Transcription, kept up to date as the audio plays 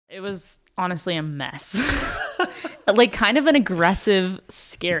It was honestly a mess. Like kind of an aggressive,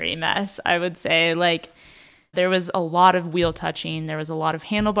 scary mess, I would say. Like there was a lot of wheel touching. There was a lot of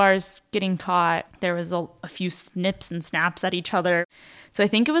handlebars getting caught. There was a few snips and snaps at each other. So I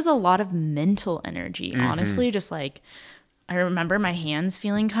think it was a lot of mental energy, honestly. Just like, I remember my hands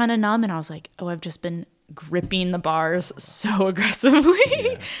feeling kind of numb and I was like, oh, I've just been gripping the bars so aggressively.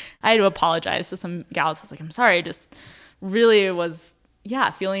 Yeah. I had to apologize to some gals. I was like, I'm sorry. I just really was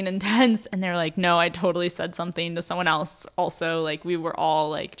feeling intense. And they're like, no, I totally said something to someone else also. Like we were all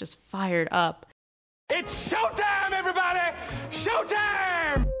like just fired up. It's showtime, everybody!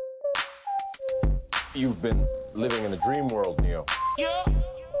 Showtime! You've been living in a dream world, Neo. Yeah.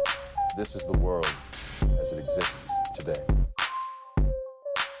 This is the world as it exists today.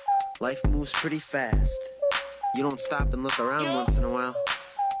 Life moves pretty fast. You don't stop and look around once in a while,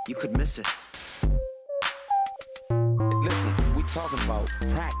 you could miss it. Listen, we talking about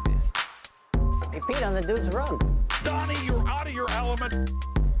practice. Hey, Pete, on the dude's run. Donnie, you're out of your element.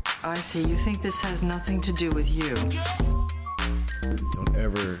 I see. You think this has nothing to do with you. Don't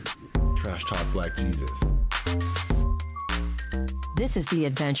ever trash talk Black Jesus. This is the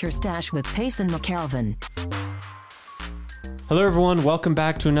Adventure Stash with Pace and McKelvin. Hello, everyone. Welcome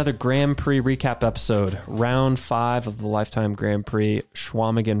back to another Grand Prix recap episode. Round 5 of the Lifetime Grand Prix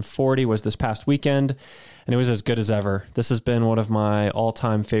Chequamegon 40 was this past weekend, and it was as good as ever. This has been one of my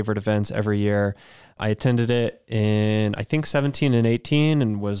all-time favorite events every year. I attended it in, I think, 17 and 18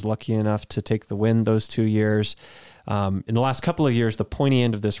 and was lucky enough to take the win those 2 years. In the last couple of years, the pointy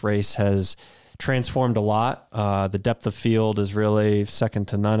end of this race has transformed a lot. The depth of field is really second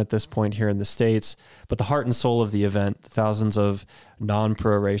to none at this point here in the States, but the heart and soul of the event, the thousands of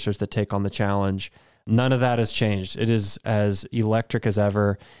non-pro racers that take on the challenge, none of that has changed. It is as electric as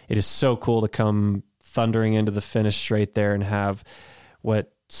ever. It is so cool to come thundering into the finish straight there and have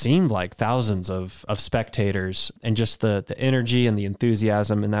what seemed like thousands of spectators, and just the energy and the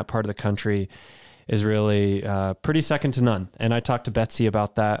enthusiasm in that part of the country is really pretty second to none. And I talked to Betsy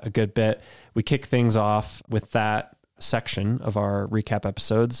about that a good bit. We kick things off with that section of our recap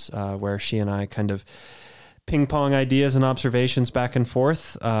episodes where she and I kind of ping pong ideas and observations back and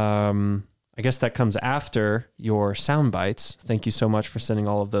forth. I guess that comes after your sound bites. Thank you so much for sending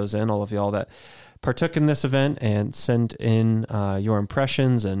all of those in, all of y'all that partook in this event and send in your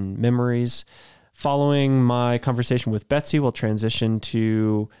impressions and memories. Following my conversation with Betsy, we'll transition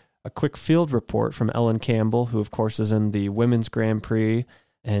to a quick field report from Ellen Campbell, who of course is in the Women's Grand Prix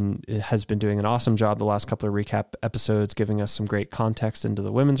and has been doing an awesome job the last couple of recap episodes, giving us some great context into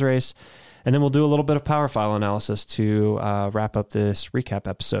the women's race. And then we'll do a little bit of power file analysis to wrap up this recap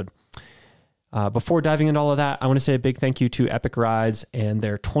episode. Before diving into all of that, I want to say a big thank you to Epic Rides and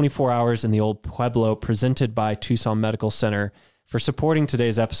their 24 hours in the Old Pueblo presented by Tucson Medical Center for supporting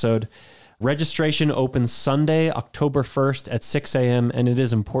today's episode. Registration opens Sunday, October 1st at 6 a.m. And it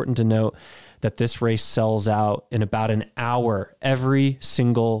is important to note that this race sells out in about an hour every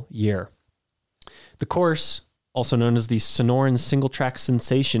single year. The course, also known as the Sonoran Single Track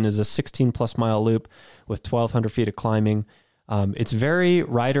Sensation, is a 16-plus mile loop with 1,200 feet of climbing. It's very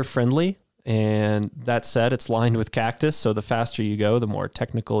rider-friendly. And that said, it's lined with cactus, so the faster you go, the more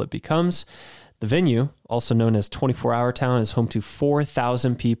technical it becomes. The venue, also known as 24-Hour Town, is home to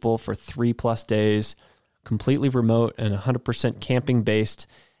 4,000 people for 3+ days, completely remote and 100% camping-based.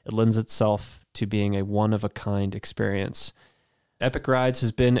 It lends itself to being a one-of-a-kind experience. Epic Rides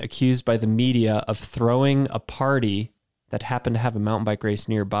has been accused by the media of throwing a party that happened to have a mountain bike race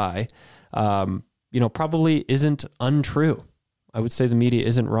nearby. Probably isn't untrue. I would say the media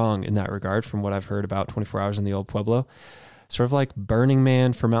isn't wrong in that regard from what I've heard about 24 Hours in the Old Pueblo. Sort of like Burning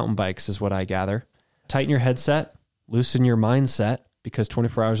Man for mountain bikes is what I gather. Tighten your headset, loosen your mindset, because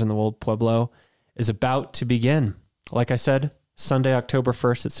 24 Hours in the Old Pueblo is about to begin. Like I said, Sunday, October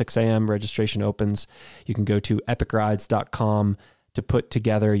 1st at 6 a.m. registration opens. You can go to epicrides.com to put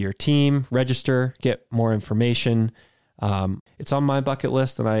together your team, register, get more information. It's on my bucket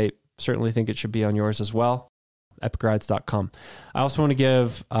list, and I certainly think it should be on yours as well. epicrides.com. I also want to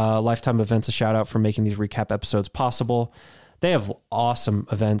give Lifetime Events a shout out for making these recap episodes possible. They have awesome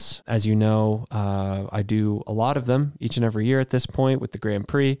events. As you know, I do a lot of them each and every year at this point with the Grand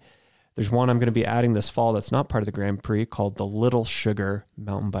Prix. There's one I'm going to be adding this fall that's not part of the Grand Prix called the Little Sugar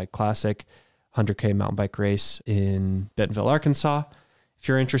Mountain Bike Classic, 100K mountain bike race in Bentonville, Arkansas. If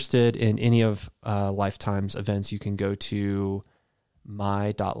you're interested in any of Lifetime's events, you can go to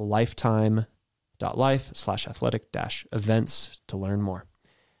my.lifetime.life/athletic-events to learn more.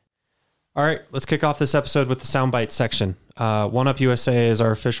 All right, let's kick off this episode with the soundbite section. One Up USA is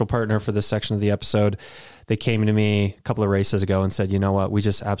our official partner for this section of the episode. They came to me a couple of races ago and said, you know what, we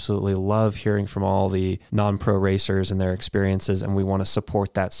just absolutely love hearing from all the non-pro racers and their experiences, and we want to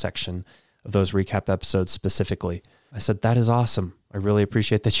support that section of those recap episodes specifically. I said, that is awesome. I really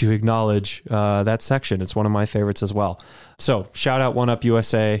appreciate that you acknowledge that section. It's one of my favorites as well. So shout out One Up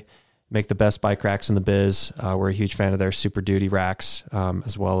USA. Make the best bike racks in the biz. We're a huge fan of their Super Duty racks,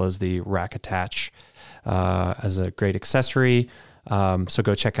 as well as the Rack Attach as a great accessory. So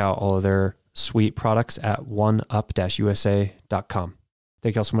go check out all of their sweet products at oneup-usa.com.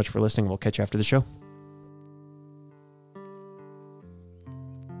 Thank you all so much for listening. We'll catch you after the show.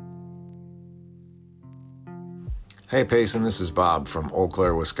 Hey Payson, this is Bob from Eau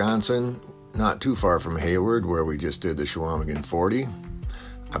Claire, Wisconsin, not too far from Hayward, where we just did the Chequamegon 40.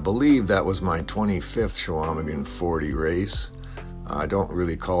 I believe that was my 25th Chequamegon 40 race. I don't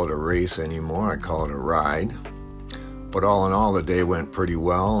really call it a race anymore, I call it a ride. But all in all, the day went pretty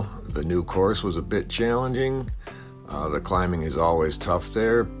well. The new course was a bit challenging. The climbing is always tough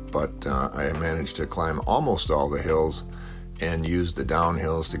there, but I managed to climb almost all the hills and used the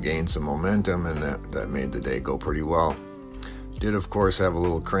downhills to gain some momentum, and that made the day go pretty well. Did, of course, have a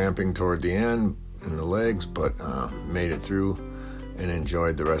little cramping toward the end in the legs, but made it through and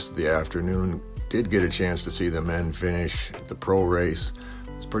enjoyed the rest of the afternoon. Did get a chance to see the men finish the pro race.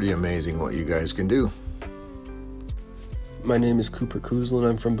 It's pretty amazing what you guys can do. My name is Cooper Kuzlin, and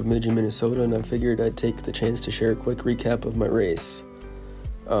I'm from Bemidji, Minnesota, and I figured I'd take the chance to share a quick recap of my race.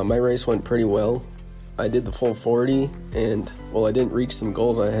 My race went pretty well. I did the full 40, and, well, I didn't reach some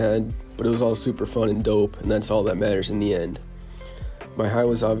goals I had, but it was all super fun and dope, and that's all that matters in the end. My high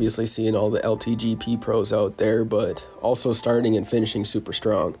was obviously seeing all the LTGP pros out there, but also starting and finishing super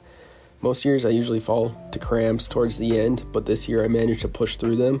strong. Most years I usually fall to cramps towards the end, but this year I managed to push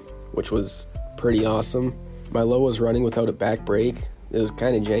through them, which was pretty awesome. My low was running without a back brake. It was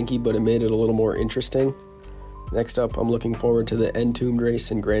kind of janky, but it made it a little more interesting. Next up, I'm looking forward to the Entombed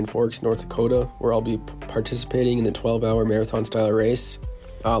race in Grand Forks, North Dakota, where I'll be participating in the 12-hour marathon-style race.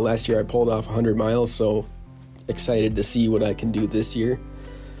 Last year I pulled off 100 miles, so excited to see what I can do this year.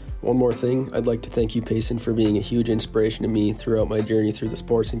 One more thing, I'd like to thank you, Payson, for being a huge inspiration to me throughout my journey through the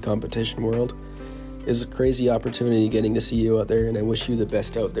sports and competition world. It was a crazy opportunity getting to see you out there, and I wish you the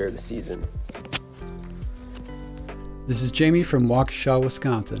best out there this season. This is Jamie from Waukesha,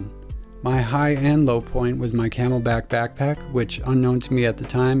 Wisconsin. My high and low point was my Camelback backpack, which, unknown to me at the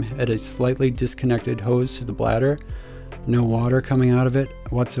time, had a slightly disconnected hose to the bladder. No water coming out of it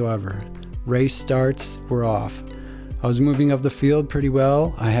whatsoever. Race starts, we're off. I was moving up the field pretty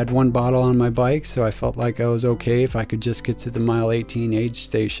well. I had one bottle on my bike, so I felt like I was okay if I could just get to the mile 18 aid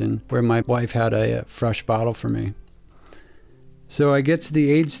station, where my wife had a fresh bottle for me. So I get to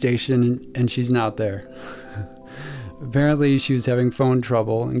the aid station, and she's not there. Apparently she was having phone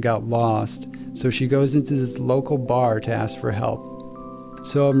trouble and got lost, so she goes into this local bar to ask for help.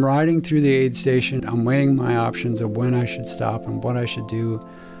 So I'm riding through the aid station, I'm weighing my options of when I should stop and what I should do,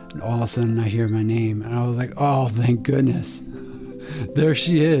 and all of a sudden I hear my name, and I was like, oh, thank goodness. There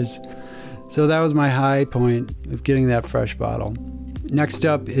she is. So that was my high point of getting that fresh bottle. Next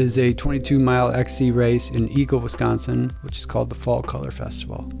up is a 22-mile XC race in Eagle, Wisconsin, which is called the Fall Color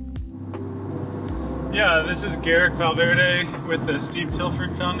Festival. Yeah, this is Garrick Valverde with the Steve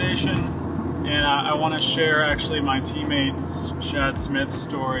Tilford Foundation, and I want to share actually my teammate's Shad Smith's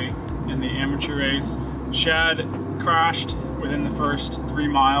story in the amateur race. Shad crashed within the first 3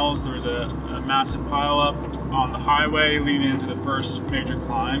 miles. There was a massive pileup on the highway leading into the first major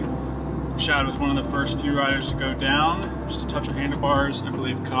climb. Shad was one of the first few riders to go down, just a touch of handlebars, I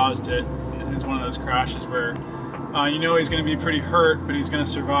believe, caused it. And it's one of those crashes where you know he's going to be pretty hurt, but he's going to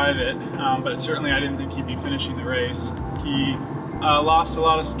survive it. But certainly I didn't think he'd be finishing the race. He lost a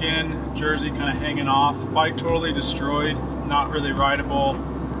lot of skin, jersey kind of hanging off, bike totally destroyed, not really rideable.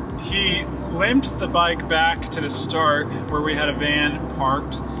 He limped the bike back to the start where we had a van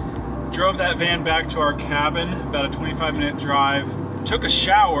parked, drove that van back to our cabin, about a 25-minute drive, took a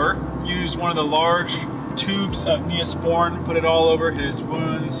shower, used one of the large tubes of Neosporin, put it all over his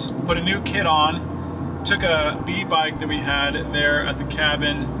wounds, put a new kit on, took a B-bike that we had there at the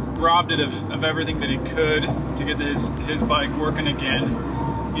cabin, robbed it of everything that he could to get his bike working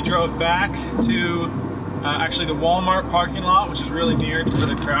again. He drove back to actually the Walmart parking lot, which is really near to where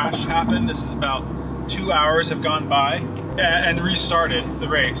the crash happened. This is about 2 hours have gone by, and restarted the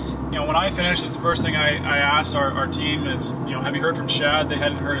race. You know, when I finished, it's the first thing I asked our team is, you know, have you heard from Shad? They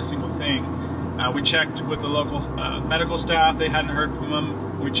hadn't heard a single thing. We checked with the local medical staff. They hadn't heard from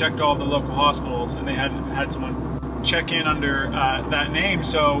him. We checked all the local hospitals, and they hadn't had someone check in under that name,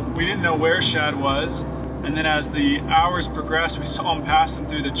 so we didn't know where Shad was. And then as the hours progressed, we saw him passing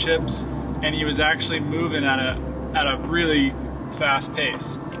through the chips, and he was actually moving at a really fast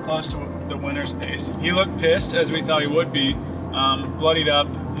pace, close to the winner's pace. He looked pissed, as we thought he would be, bloodied up,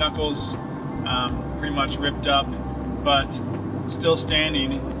 knuckles pretty much ripped up, but still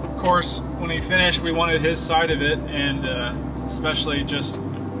standing. Of course, when he finished, we wanted his side of it, and especially just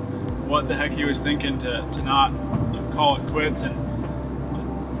what the heck he was thinking to not call it quits.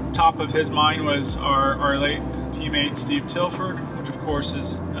 And top of his mind was our late teammate Steve Tilford, which of course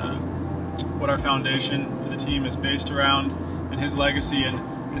is what our foundation for the team is based around, and his legacy.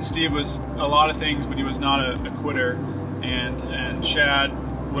 And Steve was a lot of things, but he was not a quitter. And Shad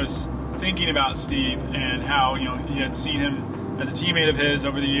was thinking about Steve and how, he had seen him as a teammate of his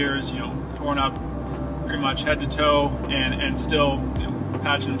over the years, torn up pretty much head to toe, and still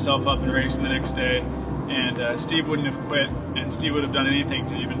patching himself up and racing the next day. And Steve wouldn't have quit, and Steve would have done anything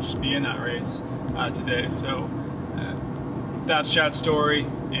to even just be in that race today. So that's Shad's story,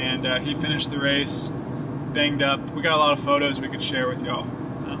 and he finished the race banged up. We got a lot of photos we could share with y'all.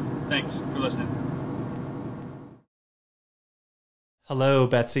 Thanks for listening. Hello,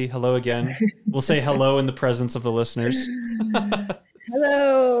 Betsy. Hello again. We'll say hello in the presence of the listeners.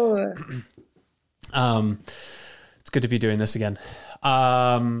 Hello. It's good to be doing this again.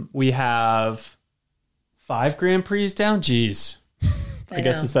 We have 5 Grand Prix down. Jeez. I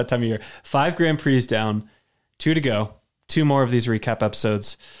guess it's that time of year. 5 Grand Prix down, 2 to go. 2 more of these recap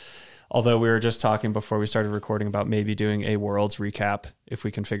episodes. Although we were just talking before we started recording about maybe doing a Worlds recap if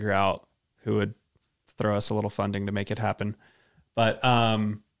we can figure out who would throw us a little funding to make it happen. But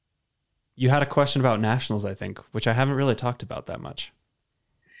you had a question about nationals, I think, which I haven't really talked about that much.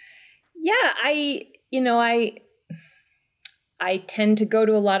 Yeah, I tend to go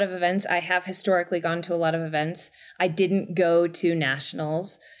to a lot of events. I have historically gone to a lot of events. I didn't go to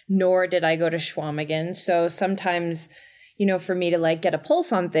nationals, nor did I go to Chequamegon. So sometimes, for me to get a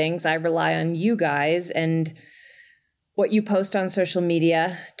pulse on things, I rely on you guys and what you post on social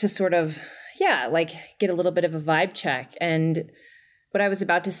media to sort of, get a little bit of a vibe check. And what I was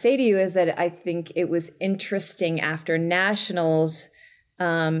about to say to you is that I think it was interesting after nationals,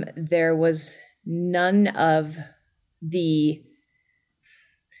 there was none of the,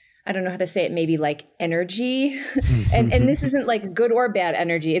 I don't know how to say it, maybe energy. and this isn't good or bad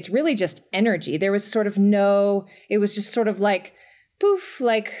energy. It's really just energy. There was sort of it was just sort of poof,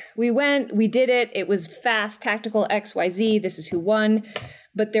 we went, we did it. It was fast, tactical, XYZ. This is who won.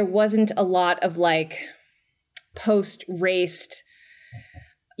 But there wasn't a lot of post-raced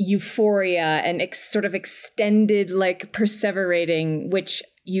euphoria and sort of extended perseverating, which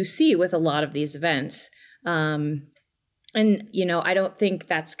you see with a lot of these events. And, I don't think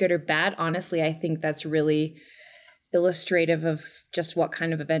that's good or bad. Honestly, I think that's really illustrative of just what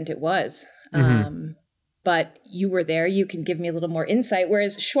kind of event it was. Mm-hmm. But you were there. You can give me a little more insight.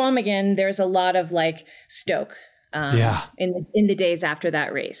 Whereas Chequamegon, there's a lot of stoke in the days after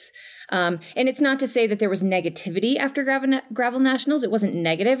that race. And it's not to say that there was negativity after gravel nationals. It wasn't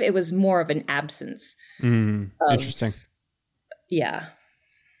negative. It was more of an absence. Interesting. Yeah.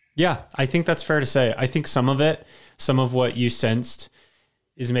 Yeah, I think that's fair to say. I think some of what you sensed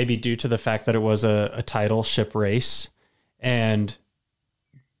is maybe due to the fact that it was a title ship race. And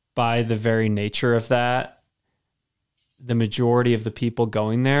by the very nature of that, the majority of the people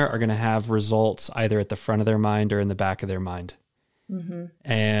going there are going to have results either at the front of their mind or in the back of their mind. Mm-hmm.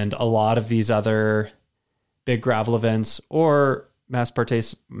 And a lot of these other big gravel events or mass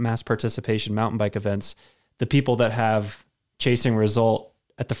participation mountain bike events, the people that have chasing result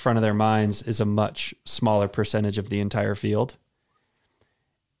at the front of their minds is a much smaller percentage of the entire field.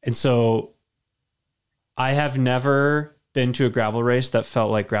 And so I have never been to a gravel race that felt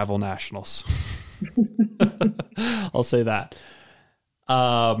like gravel nationals. I'll say that.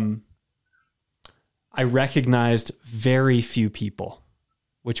 I recognized very few people,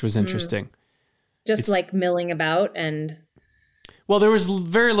 which was interesting. Just milling about and... Well, there was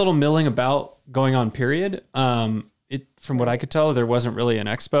very little milling about going on, period. From what I could tell, there wasn't really an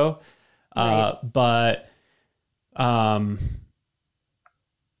expo. Right. But,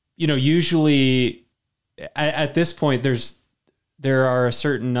 usually at this point, there are a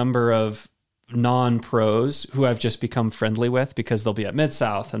certain number of non-pros who I've just become friendly with because they'll be at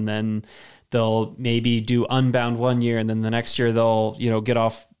Mid-South and then they'll maybe do Unbound one year and then the next year they'll, get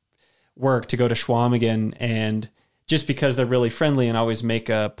off work to go to Chequamegon, and just because they're really friendly and always make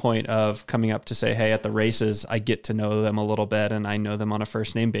a point of coming up to say, hey, at the races, I get to know them a little bit and I know them on a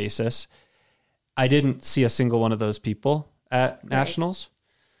first name basis. I didn't see a single one of those people at nationals.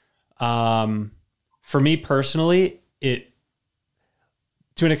 for me personally, to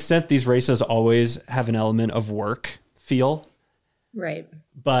an extent, these races always have an element of work feel. Right.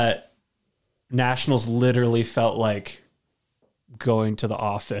 But nationals literally felt like going to the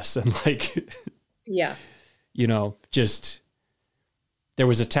office and like, yeah, just there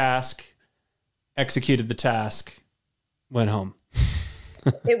was a task, executed the task, went home.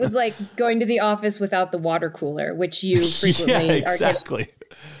 It was like going to the office without the water cooler, which you frequently are getting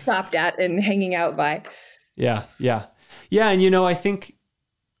stopped at and hanging out by. Yeah. Yeah. Yeah. And, I think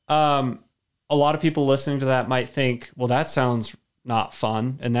a lot of people listening to that might think, well, that sounds not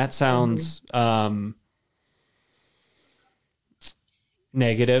fun. And that sounds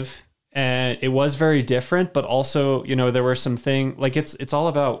negative. And it was very different, but also, there were some things like it's all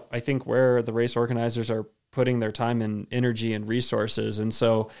about, I think, where the race organizers are putting their time and energy and resources. And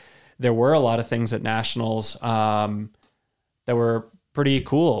so there were a lot of things at nationals that were pretty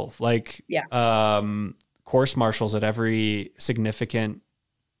cool, like course marshals at every significant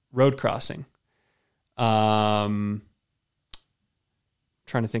road crossing. Trying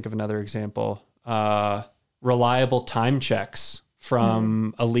to think of another example. Reliable time checks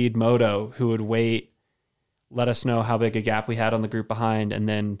from a lead moto who would wait, let us know how big a gap we had on the group behind, and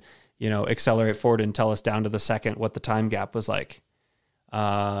then accelerate forward and tell us down to the second what the time gap was like.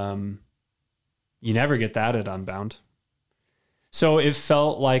 You never get that at Unbound. So it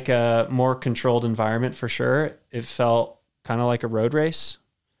felt like a more controlled environment for sure. It felt kind of like a road race.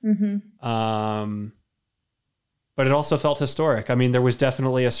 Mm-hmm. But it also felt historic. I mean, there was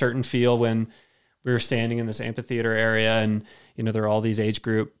definitely a certain feel when we were standing in this amphitheater area and, there were all these age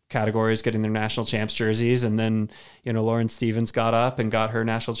group categories getting their national champs jerseys. And then, Lauren Stevens got up and got her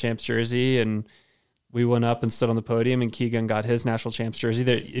national champs jersey, and we went up and stood on the podium, and Keegan got his national champs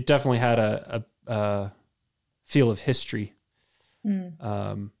jersey. It definitely had a feel of history.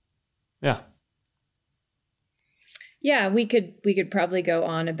 Yeah. Yeah, we could probably go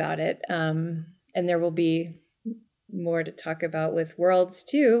on about it. And there will be more to talk about with Worlds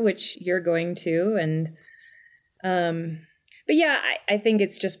too, which you're going to. And, but yeah, I think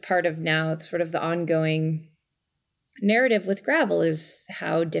it's just part of now, it's sort of the ongoing narrative with gravel is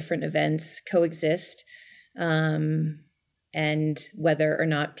how different events coexist. And whether or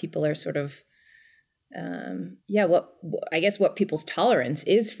not people are sort of, what people's tolerance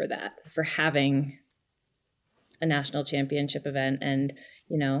is for that, for having a national championship event, and,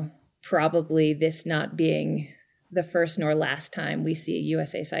 probably this not being the first nor last time we see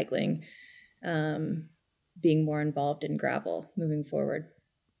USA Cycling being more involved in gravel moving forward.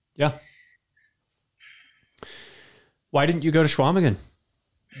 Yeah. Why didn't you go to Chequamegon?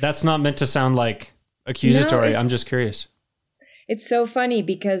 That's not meant to sound like accusatory. I'm just curious. It's so funny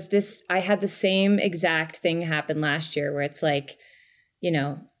because I had the same exact thing happen last year where it's like,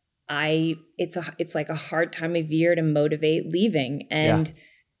 it's like a hard time of year to motivate leaving. And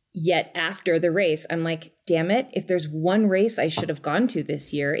yet after the race, I'm like, damn it, if there's one race I should have gone to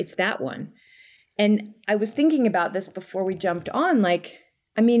this year, it's that one. And I was thinking about this before we jumped on. Like,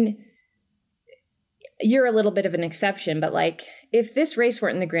 I mean, you're a little bit of an exception, but like, if this race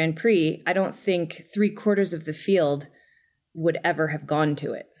weren't in the Grand Prix, I don't think 3/4 of the field would ever have gone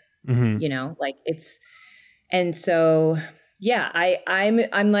to it. Mm-hmm. And so, yeah, I'm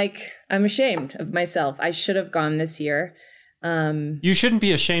ashamed of myself. I should have gone this year. You shouldn't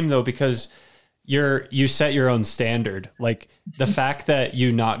be ashamed though, because you set your own standard. Like the fact that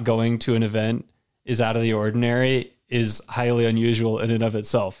you not going to an event is out of the ordinary is highly unusual in and of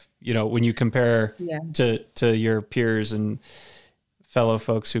itself. When you compare to your peers and fellow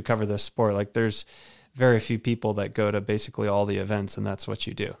folks who cover this sport, like there's very few people that go to basically all the events and that's what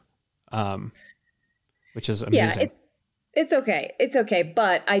you do. Which is amazing. Yeah, it's okay. It's okay.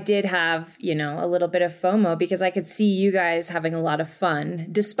 But I did have, a little bit of FOMO because I could see you guys having a lot of fun,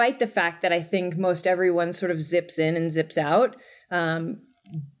 despite the fact that I think most everyone sort of zips in and zips out,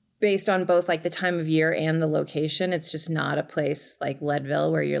 based on both like the time of year and the location. It's just not a place like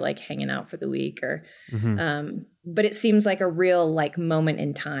Leadville where you're like hanging out for the week or, but it seems like a real like moment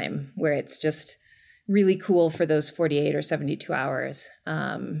in time where it's just really cool for those 48 or 72 hours.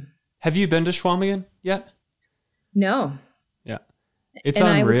 Have you been to Chequamegon yet? No. Yeah. It's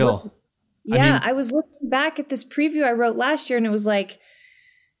unreal. I was looking back at this preview I wrote last year and it was like,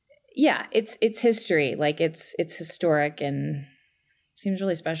 yeah, it's history. Like it's historic and seems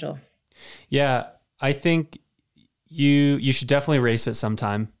really special. Yeah. I think you should definitely race it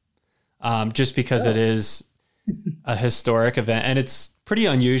sometime. Just because it is a historic event and it's pretty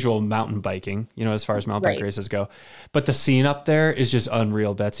unusual mountain biking, as far as mountain bike races go, but the scene up there is just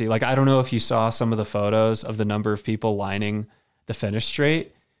unreal, Betsy. Like, I don't know if you saw some of the photos of the number of people lining the finish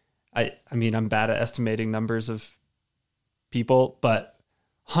straight. I mean, I'm bad at estimating numbers of people, but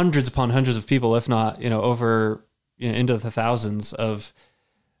hundreds upon hundreds of people, if not, over into the thousands of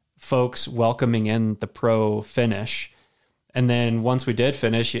folks welcoming in the pro finish. And then once we did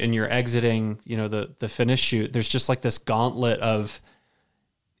finish and you're exiting, the finish chute, there's just like this gauntlet of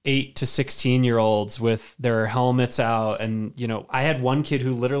 8 to 16-year-olds with their helmets out. And, I had one kid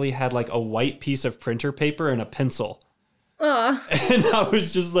who literally had like a white piece of printer paper and a pencil. Aww. And I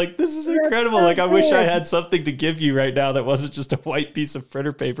was just like, this is incredible. So like, I wish I had something to give you right now that wasn't just a white piece of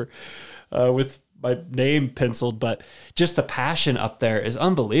printer paper with my name penciled, but just the passion up there is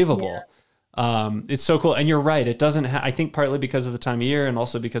unbelievable. Yeah. It's so cool. And you're right. It doesn't I think partly because of the time of year and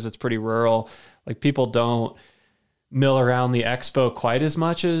also because it's pretty rural, like people don't mill around the expo quite as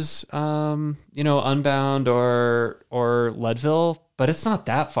much as, Unbound or Leadville, but it's not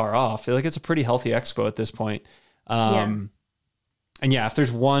that far off. I feel like it's a pretty healthy expo at this point. And yeah, if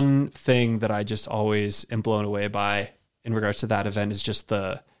there's one thing that I just always am blown away by in regards to that event is just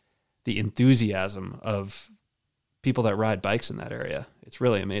the enthusiasm of people that ride bikes in that area. It's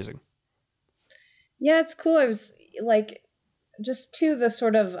really amazing. Yeah, it's cool. I was like, just to the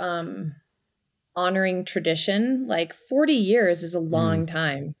sort of honoring tradition, like 40 years is a long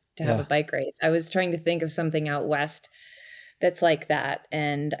time to have a bike race. I was trying to think of something out west that's like that,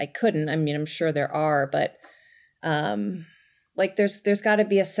 and I couldn't. I mean, I'm sure there are, but like there's got to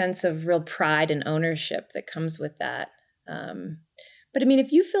be a sense of real pride and ownership that comes with that. But I mean,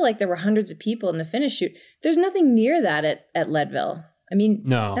 if you feel like there were hundreds of people in the finish chute, there's nothing near that at Leadville. I mean,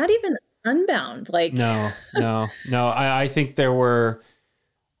 no, not even Unbound. Like, no. I think there were,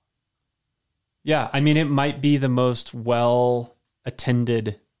 I mean, it might be the most well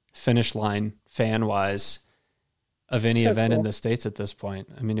attended finish line fan wise of any event in the States at this point.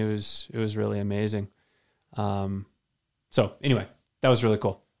 I mean, it was really amazing. So anyway, that was really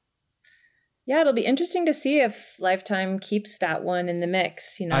cool. Yeah, it'll be interesting to see if Lifetime keeps that one in the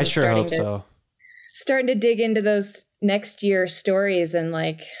mix. I sure hope so. Starting to dig into those next year stories and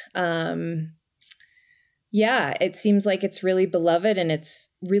like, it seems like it's really beloved and it's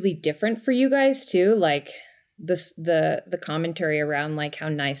really different for you guys too. Like the commentary around like how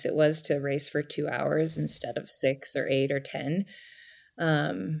nice it was to race for 2 hours instead of 6 or 8 or 10.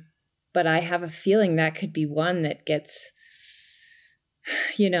 But I have a feeling that could be one that gets,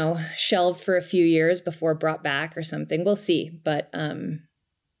 shelved for a few years before brought back or something. We'll see. But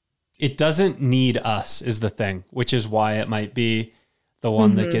it doesn't need us is the thing, which is why it might be the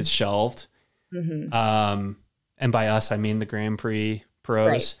one that gets shelved. Mm-hmm. And by us, I mean the Grand Prix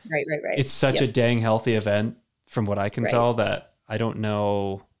pros. Right. It's such a dang healthy event from what I can tell that I don't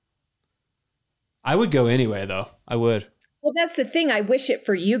know. I would go anyway, though. I would. Well, that's the thing. I wish it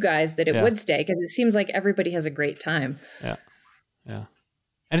for you guys that it would stay because it seems like everybody has a great time. Yeah.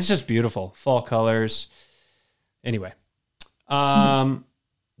 And it's just beautiful. Fall colors. Anyway.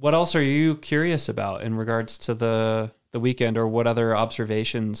 What else are you curious about in regards to the weekend, or what other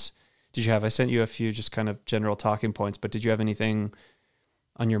observations did you have? I sent you a few just kind of general talking points, but did you have anything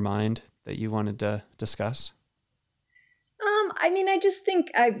on your mind that you wanted to discuss? I mean, I just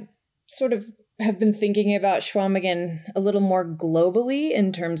think I sort of have been thinking about Chequamegon a little more globally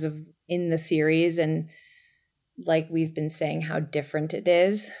in terms of in the series, and like we've been saying how different it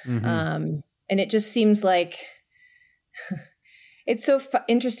is. Mm-hmm. And it just seems like it's so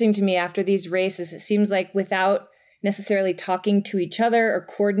interesting to me after these races. It seems like without necessarily talking to each other or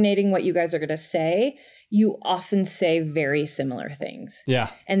coordinating what you guys are going to say, you often say very similar things.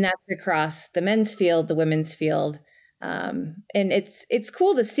 Yeah. And that's across the men's field, the women's field. And it's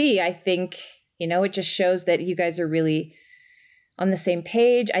cool to see. I think, it just shows that you guys are really on the same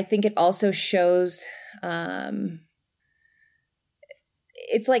page. I think it also shows,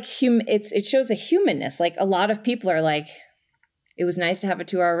 it's like it shows a humanness. Like a lot of people are like, it was nice to have a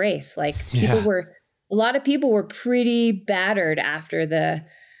 2-hour race. Like a lot of people were pretty battered after the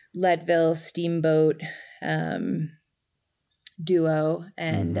Leadville Steamboat duo.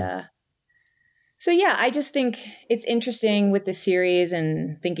 And so, I just think it's interesting with the series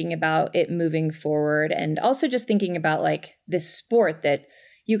and thinking about it moving forward, and also just thinking about like this sport that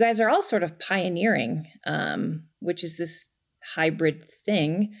you guys are all sort of pioneering, which is this hybrid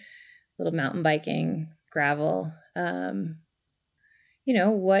thing, little mountain biking, gravel,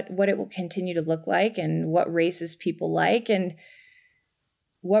 what it will continue to look like and what races people like and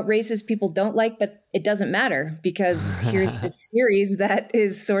what races people don't like, but it doesn't matter because here's this series that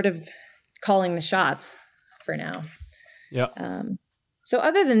is sort of calling the shots for now. Yeah. So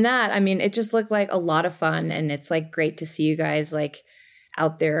other than that, I mean, it just looked like a lot of fun, and it's like great to see you guys like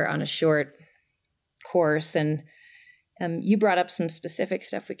out there on a short course and You brought up some specific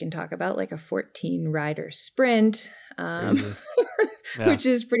stuff we can talk about, like a 14-rider sprint, which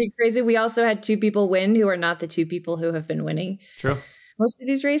is pretty crazy. We also had 2 people win who are not the 2 people who have been winning most of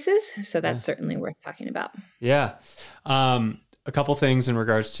these races. So that's certainly worth talking about. Yeah. A couple things in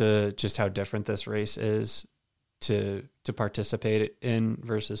regards to just how different this race is to participate in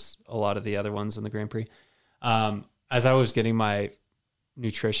versus a lot of the other ones in the Grand Prix. As I was getting my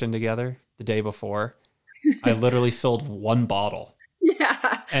nutrition together the day before, I literally filled 1 bottle.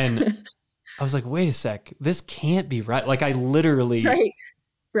 Yeah. And I was like, wait a sec, this can't be right. Like I literally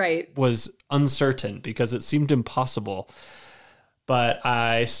was uncertain because it seemed impossible. But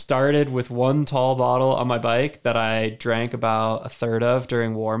I started with 1 tall bottle on my bike that I drank about a third of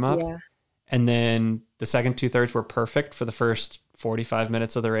during warm up. Yeah. And then the second 2/3 were perfect for the first 45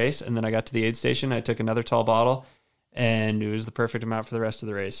 minutes of the race. And then I got to the aid station. I took another tall bottle and it was the perfect amount for the rest of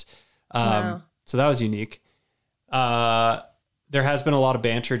the race. Wow. So that was unique. There has been a lot of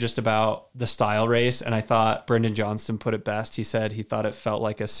banter just about the style race. And I thought Brendan Johnston put it best. He said he thought it felt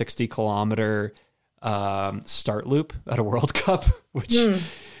like a 60-kilometer start loop at a World Cup, which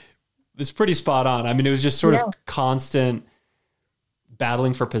is pretty spot on. I mean, it was just sort of constant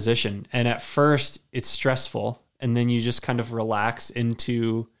battling for position. And at first it's stressful. And then you just kind of relax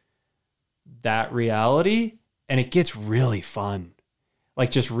into that reality and it gets really fun.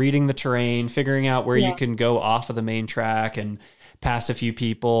 Like just reading the terrain, figuring out where you can go off of the main track and pass a few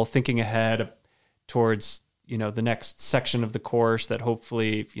people, thinking ahead towards, the next section of the course that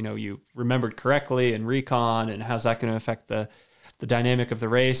hopefully, you remembered correctly and recon, and how's that going to affect the dynamic of the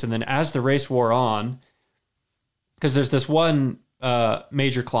race. And then as the race wore on, because there's this one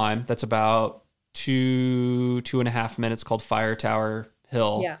major climb that's about 2.5 minutes called Fire Tower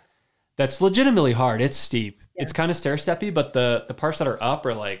Hill. Yeah. That's legitimately hard. It's steep. Yeah. It's kind of stair-steppy, but the parts that are up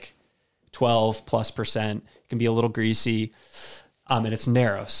are like 12+%. It can be a little greasy. And it's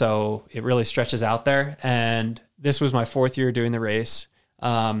narrow, so it really stretches out there. And this was my 4th year doing the race.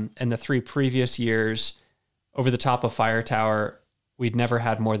 And the 3 previous years, over the top of Fire Tower, we'd never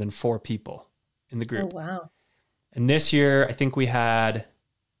had more than 4 people in the group. Oh, wow. And this year, I think we had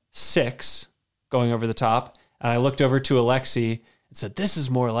 6 going over the top. And I looked over to Alexi and said, this is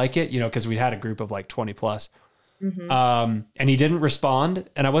more like it, because we'd had a group of like 20 plus. Mm-hmm. And he didn't respond.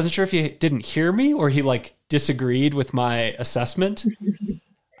 And I wasn't sure if he didn't hear me or he disagreed with my assessment.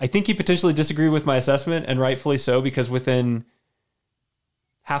 I think he potentially disagreed with my assessment, and rightfully so, because within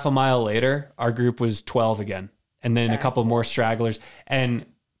half a mile later, our group was 12 again. And then a couple more stragglers. And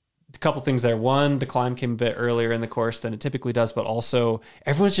a couple things there. One, the climb came a bit earlier in the course than it typically does, but also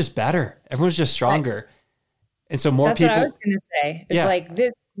everyone's just better. Everyone's just stronger. And so more people. That's what I was going to say. It's like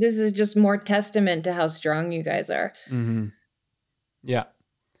this is just more testament to how strong you guys are. Mm-hmm. Yeah.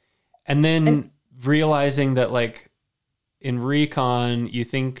 And then realizing that in recon, you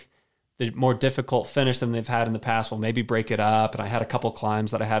think the more difficult finish than they've had in the past will maybe break it up. And I had a couple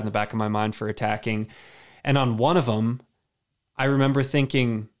climbs that I had in the back of my mind for attacking. And on one of them, I remember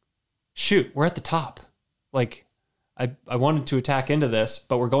thinking, shoot, we're at the top. I wanted to attack into this,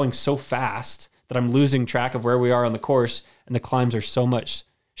 but we're going so fast that I'm losing track of where we are on the course, and the climbs are so much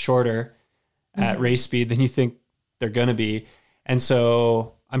shorter at race speed than you think they're going to be. And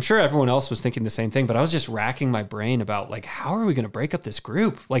so I'm sure everyone else was thinking the same thing, but I was just racking my brain about how are we going to break up this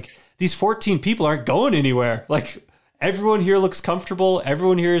group? These 14 people aren't going anywhere. Everyone here looks comfortable.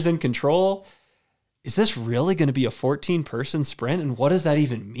 Everyone here is in control. Is this really going to be a 14-person sprint? And what does that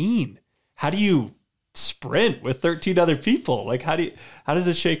even mean? How do you sprint with 13 other people? How does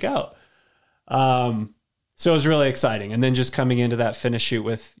it shake out? So it was really exciting. And then just coming into that finish shoot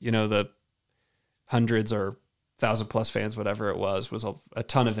with, the hundreds or 1,000+ fans, whatever it was a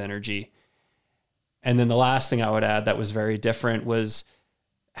ton of energy. And then the last thing I would add that was very different was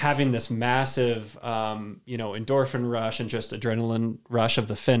having this massive, endorphin rush and just adrenaline rush of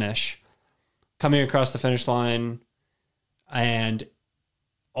the finish, coming across the finish line, and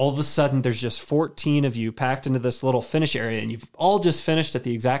all of a sudden there's just 14 of you packed into this little finish area, and you've all just finished at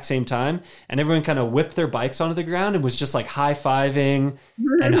the exact same time, and everyone kind of whipped their bikes onto the ground and was just high-fiving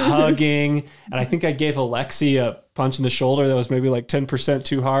and hugging. And I think I gave Alexi a punch in the shoulder that was maybe 10%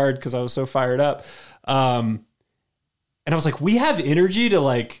 too hard because I was so fired up. And I was like, we have energy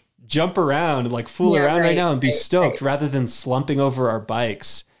to jump around and fool around right now and be stoked rather than slumping over our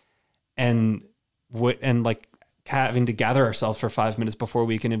bikes and having to gather ourselves for 5 minutes before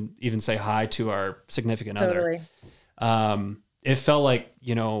we can even say hi to our significant other. It felt like,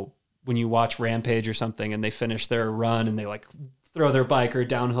 when you watch Rampage or something and they finish their run and they throw their bike, or a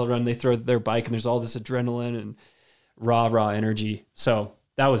downhill run, they throw their bike and there's all this adrenaline and raw energy. So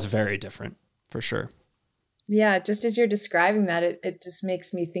that was very different for sure. Yeah, just as you're describing that, it just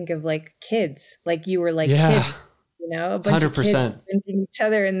makes me think of like kids. Like you were like kids, a bunch 100%. Of kids sprinting each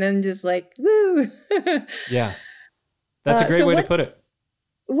other and then just like, woo. Yeah. That's a great way to put it.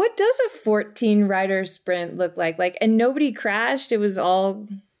 What does a 14 rider sprint look like? Like, and nobody crashed. It was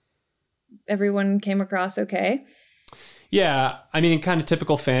everyone came across okay. Yeah. I mean, in kind of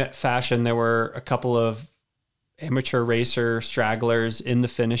typical fashion, there were a couple of amateur racer stragglers in the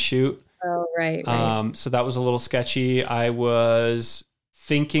finish chute. Oh, right. So that was a little sketchy. I was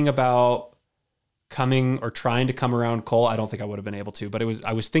thinking about trying to come around Cole. I don't think I would have been able to, but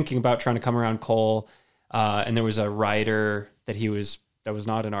I was thinking about trying to come around Cole. And there was a rider that was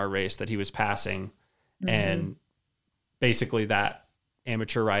not in our race that he was passing. Mm-hmm. And basically that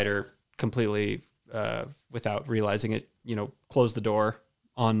amateur rider completely, without realizing it, closed the door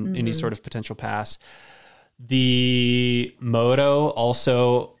on any sort of potential pass. The moto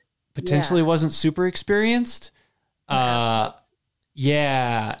also potentially wasn't super experienced. Yeah.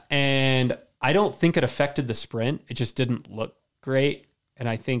 And I don't think it affected the sprint. It just didn't look great. And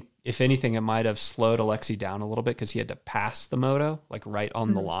I think if anything, it might've slowed Alexi down a little bit because he had to pass the moto like right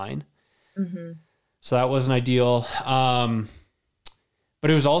on the line. Mm-hmm. So that wasn't ideal. But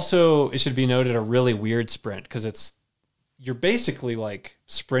it was also, it should be noted, a really weird sprint because you're basically like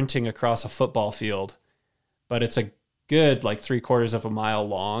sprinting across a football field, but it's a good like 3/4 of a mile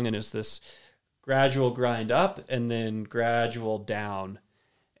long, and it's this gradual grind up and then gradual down.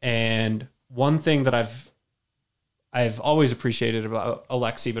 And one thing that I've always appreciated about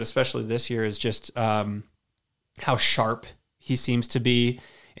Alexi, but especially this year, is just how sharp he seems to be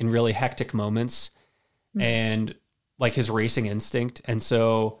in really hectic moments and like his racing instinct. And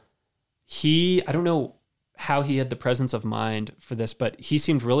so I don't know how he had the presence of mind for this, but he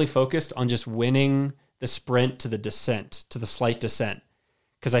seemed really focused on just winning the sprint to the descent, to the slight descent.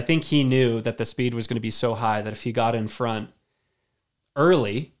 Because I think he knew that the speed was going to be so high that if he got in front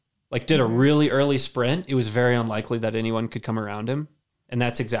early, like did a really early sprint, it was very unlikely that anyone could come around him. And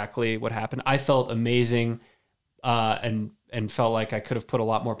that's exactly what happened. I felt amazing and felt like I could have put a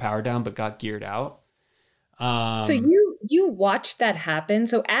lot more power down, but got geared out. So you watched that happen.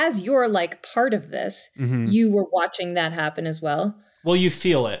 So as you're like part of this, you were watching that happen as well. Well, you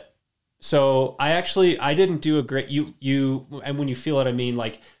feel it. So I didn't do a great, and when you feel it, I mean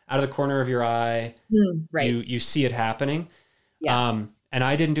like out of the corner of your eye, right. you see it happening. Yeah. And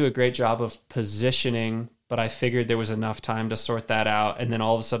I didn't do a great job of positioning, but I figured there was enough time to sort that out. And then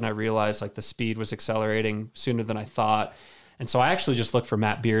all of a sudden I realized like the speed was accelerating sooner than I thought. And so I actually just looked for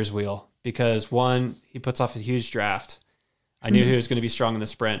Matt Beer's wheel because one, he puts off a huge draft. I knew he was going to be strong in the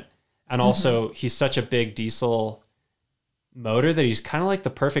sprint. And also he's such a big diesel motor that he's kind of like the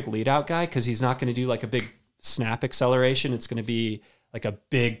perfect lead out guy because he's not going to do like a big snap acceleration. It's going to be like a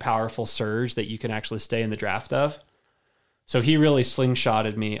big, powerful surge that you can actually stay in the draft of. So he really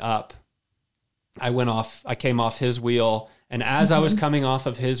slingshotted me up. I came off his wheel. And as I was coming off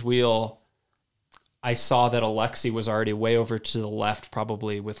of his wheel, I saw that Alexi was already way over to the left,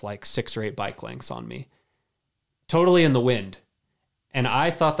 probably with like 6 or 8 bike lengths on me, totally in the wind. And I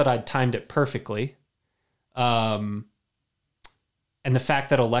thought that I'd timed it perfectly. And the fact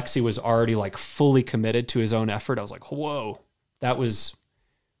that Alexi was already like fully committed to his own effort, I was like, whoa, that was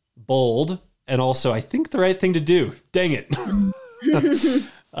bold. And also, I think the right thing to do. Dang it.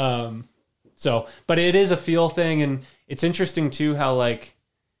 But it is a feel thing. And it's interesting too, how like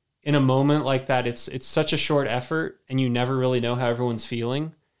in a moment like that, it's such a short effort and you never really know how everyone's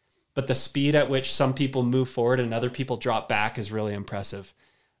feeling. But the speed at which some people move forward and other people drop back is really impressive.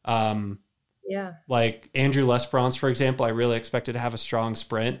 Yeah. Like Andrew Lesperance, for example, I really expected to have a strong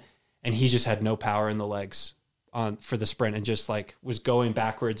sprint and he just had no power in the legs for the sprint and just like was going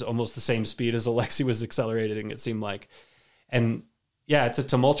backwards almost the same speed as Alexi was accelerating, it seemed like. And yeah, it's a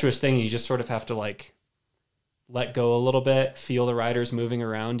tumultuous thing. You just sort of have to like let go a little bit, feel the riders moving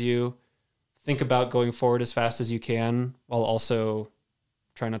around you, think about going forward as fast as you can while also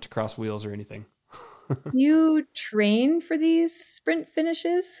try not to cross wheels or anything. You train for these sprint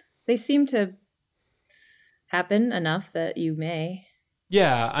finishes? They seem to happen enough that you may.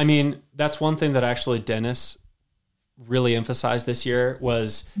 Yeah, I mean, that's one thing that actually Dennis really emphasized this year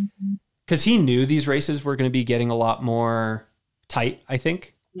was because he knew these races were going to be getting a lot more tight, I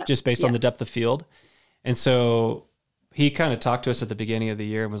think, just based on the depth of field. And so he kind of talked to us at the beginning of the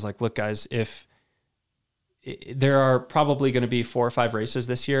year and was like, look, guys, if there are probably going to be 4 or 5 races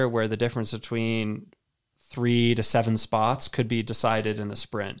this year where the difference between 3 to 7 spots could be decided in a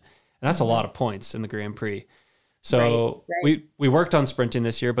sprint. And that's a lot of points in the Grand Prix. So we worked on sprinting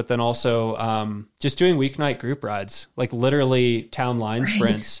this year, but then also just doing weeknight group rides, like literally town line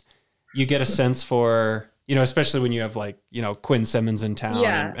sprints. You get a sense for, especially when you have like, Quinn Simmons in town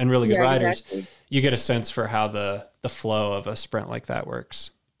and really good riders, exactly. You get a sense for how the flow of a sprint like that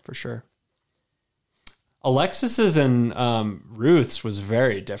works for sure. Alexis's and Ruth's was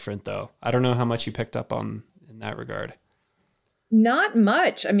very different though. I don't know how much you picked up on in that regard. Not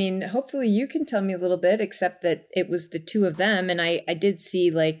much. I mean, hopefully you can tell me a little bit, except that it was the two of them. And I did see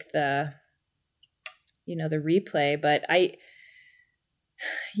like the replay, but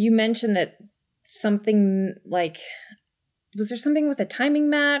you mentioned that something like, was there something with a timing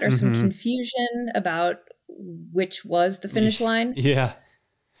mat or some confusion about which was the finish line? Yeah.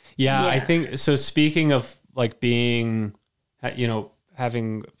 I think so. Speaking of like being,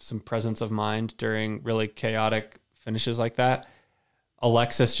 having some presence of mind during really chaotic finishes like that,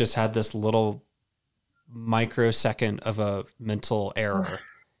 Alexis just had this little microsecond of a mental error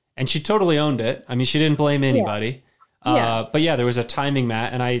and she totally owned it. I mean, she didn't blame anybody. But there was a timing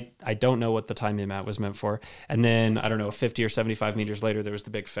mat and I don't know what the timing mat was meant for. And then I don't know, 50 or 75 meters later, there was the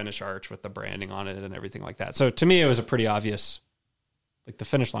big finish arch with the branding on it and everything like that. So to me, it was a pretty obvious, like the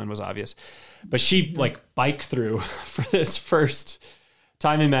finish line was obvious, but she like bike through for this first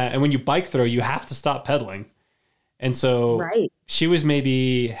timing mat. And when you bike through, you have to stop pedaling. And so she was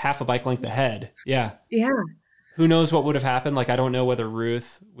maybe half a bike length ahead. Yeah. Who knows what would have happened? Like, I don't know whether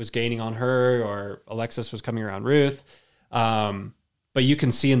Ruth was gaining on her or Alexis was coming around Ruth. But you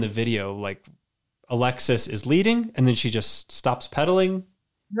can see in the video, like Alexis is leading and then she just stops pedaling.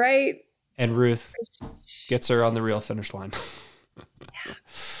 Right. And Ruth gets her on the real finish line.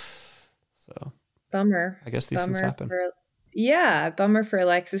 So bummer. I guess these things happen. Bummer for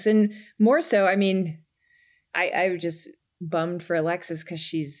Alexis. And more so, I mean, I was just bummed for Alexis because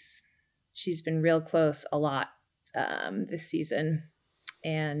she's been real close a lot this season,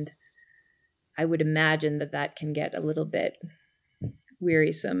 and I would imagine that can get a little bit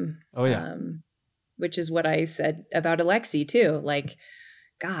wearisome. Oh yeah, which is what I said about Alexi too. Like,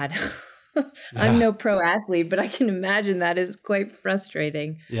 God, I'm no pro athlete, but I can imagine that is quite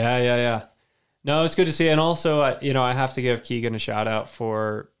frustrating. Yeah. No, it's good to see, and also I have to give Keegan a shout out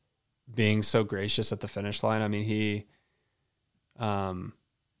for being so gracious at the finish line. I mean, he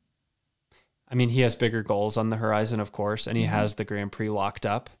has bigger goals on the horizon, of course, and he has the Grand Prix locked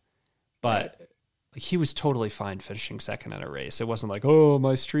up, but he was totally fine finishing second in a race. It wasn't like, oh,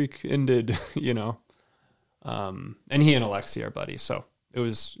 my streak ended, and he and Alexi are buddies. So it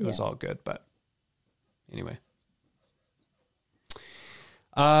was all good. But anyway,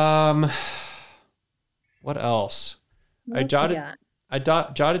 what else? I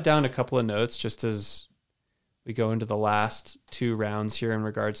jotted down a couple of notes just as we go into the last two rounds here in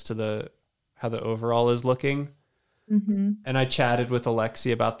regards to how the overall is looking. Mm-hmm. And I chatted with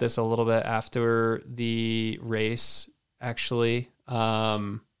Alexi about this a little bit after the race, actually.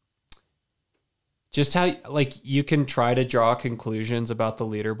 Just how, like, you can try to draw conclusions about the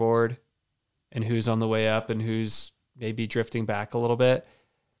leaderboard and who's on the way up and who's maybe drifting back a little bit.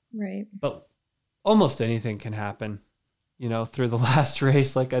 Right. But almost anything can happen, through the last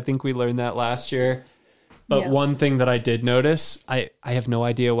race. Like, I think we learned that last year. But one thing that I did notice, I have no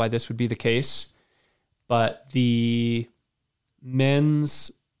idea why this would be the case, but the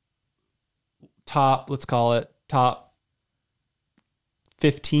men's top, let's call it top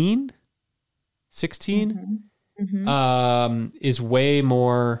 15, 16, is way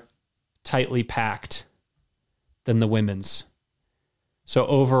more tightly packed than the women's. So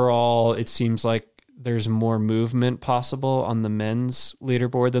overall, it seems like there's more movement possible on the men's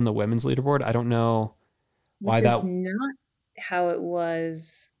leaderboard than the women's leaderboard. I don't know why that. Not how it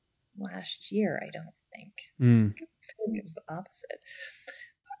was last year, I don't think. I think it was the opposite.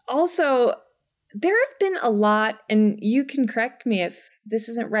 Also, there have been a lot, and you can correct me if this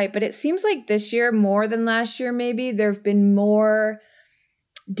isn't right, but it seems like this year, more than last year, maybe, there have been more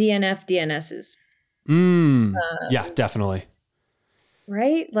DNSs. Yeah, definitely.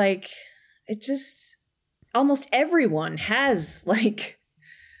 Right? Like, it just, almost everyone has, like,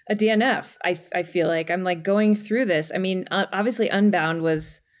 a DNF. I feel like I'm like going through this. I mean, obviously Unbound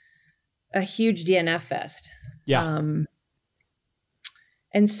was a huge DNF fest. Yeah.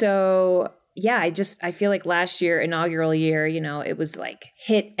 And so, I feel like last year, inaugural year, it was like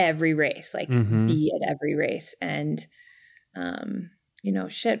hit every race, like be at every race. And,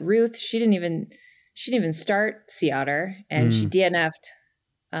 Ruth, she didn't even start Sea Otter, and she DNF'd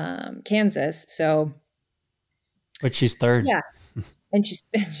Kansas. So, but she's third. Yeah. And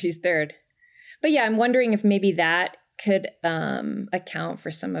she's third. But I'm wondering if maybe that could account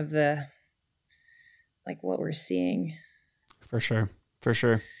for some of the, like, what we're seeing. For sure.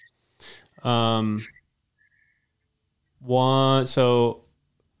 So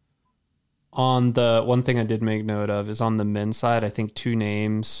On the one thing I did make note of is on the men's side, I think two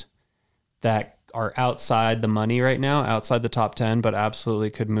names that are outside the money right now, outside the top 10, but absolutely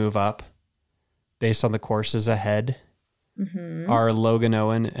could move up based on the courses ahead, are Logan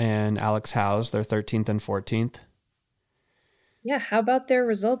Owen and Alex Howes. They're 13th and 14th. Yeah, how about their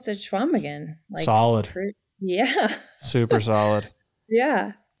results at Chequamegon? Solid. Yeah. Super solid.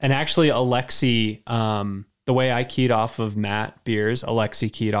 Yeah. And actually, Alexi, the way I keyed off of Matt Beers,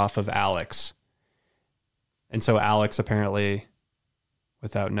 Alexi keyed off of Alex. And so Alex apparently,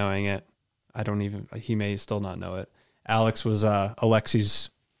 without knowing it, he may still not know it, Alex was Alexi's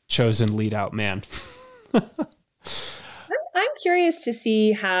chosen lead out man. I'm curious to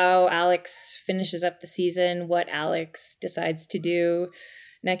see how Alex finishes up the season, what Alex decides to do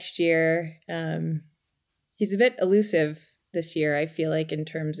next year. He's a bit elusive this year, I feel like, in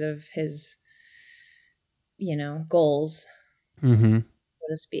terms of his, goals, so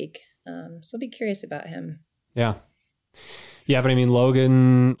to speak. So I'll be curious about him. Yeah. Yeah, but I mean,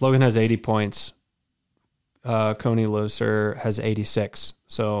 Logan has 80 points. Coney Loser has 86.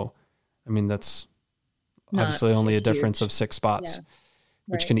 So, I mean, that's obviously only a difference of 6 spots,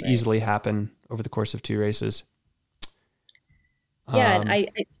 which can easily happen over the course of 2 races. Yeah, and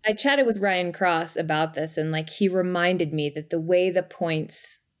I chatted with Ryan Cross about this, and he reminded me that the way the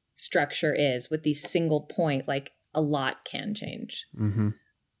points structure is with these single point, a lot can change.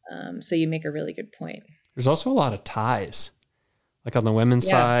 So you make a really good point. There's also a lot of ties. Like on the women's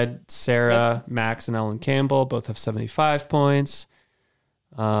side, Sarah, Max, and Ellen Campbell both have 75 points.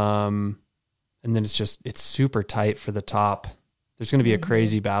 And then it's super tight for the top. There's going to be a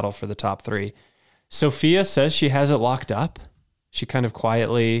crazy battle for the top 3. Sophia says she has it locked up. She kind of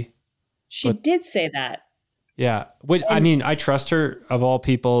quietly... She did say that. Yeah. I mean, I trust her. Of all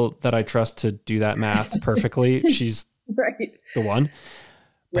people that I trust to do that math perfectly, she's the one.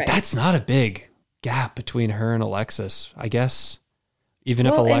 But that's not a big gap between her and Alexis. I guess even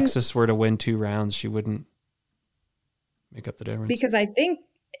if Alexis were to win 2 rounds, she wouldn't make up the difference. Because I think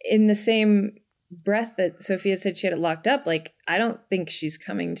in the same breath that Sophia said she had it locked up, I don't think she's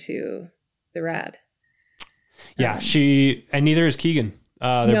coming to the Rad. Yeah, and neither is Keegan.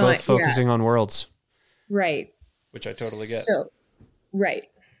 They're both focusing on Worlds. Right. Which I totally get. Right.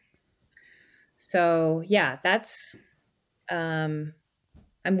 So, yeah, that's... I'm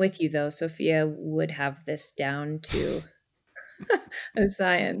with you, though. Sophia would have this down to a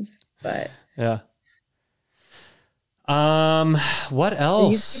science, but... Yeah. What else?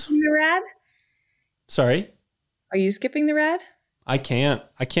 Are you skipping the Rad? Sorry? Are you skipping the Rad? I can't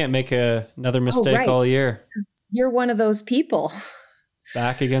make another mistake all year. You're one of those people.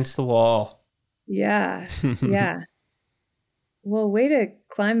 Back against the wall. Yeah. Yeah. Well, way to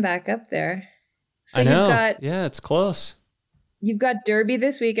climb back up there. So I know. It's close. You've got Derby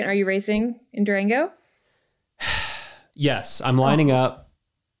this week, and are you racing in Durango? Yes, I'm lining up.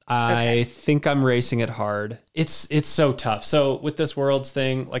 I think I'm racing it hard. It's so tough. So with this Worlds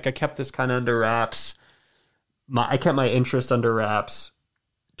thing, I kept this kind of under wraps. I kept my interest under wraps.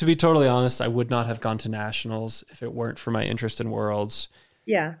 To be totally honest, I would not have gone to Nationals if it weren't for my interest in Worlds.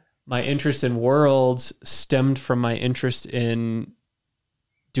 Yeah. My interest in Worlds stemmed from my interest in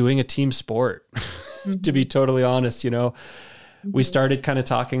doing a team sport, to be totally honest. We started kind of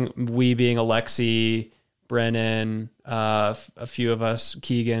talking, we being Alexi, Brennan, a few of us,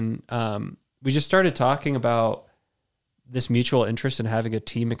 Keegan. We just started talking about this mutual interest in having a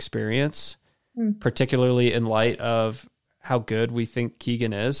team experience, particularly in light of how good we think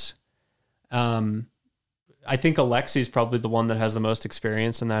Keegan is. I think Alexi's probably the one that has the most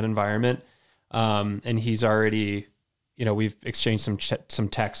experience in that environment. And he's already, we've exchanged some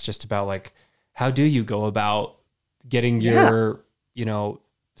text just about how do you go about getting your,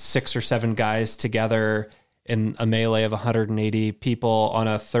 6 or 7 guys together in a melee of 180 people on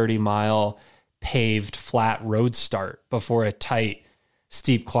a 30-mile paved flat road start before a tight,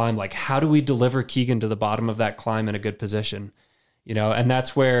 steep climb. How do we deliver Keegan to the bottom of that climb in a good position? And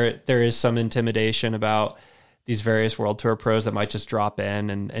that's where there is some intimidation about these various World Tour pros that might just drop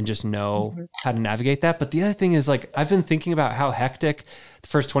in and just know how to navigate that. But the other thing is I've been thinking about how hectic the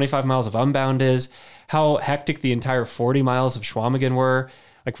first 25 miles of Unbound is, how hectic the entire 40 miles of Chequamegon were.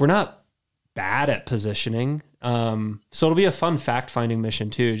 We're not bad at positioning. So it'll be a fun fact-finding mission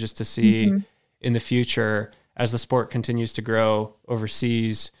too, just to see in the future as the sport continues to grow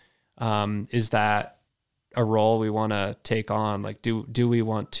overseas, is that a role we want to take on? Do we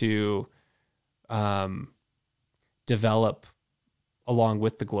want to develop along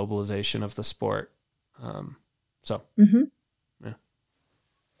with the globalization of the sport? Yeah.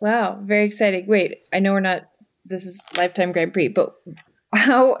 Wow, very exciting. Wait, I know this is Lifetime Grand Prix, but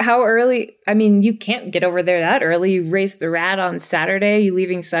How early? I mean, you can't get over there that early. You race the Rad on Saturday. You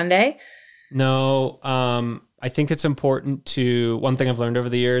leaving Sunday? No, I think it's important to, one thing I've learned over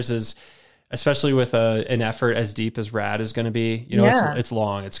the years is, especially with an effort as deep as Rad is going to be, it's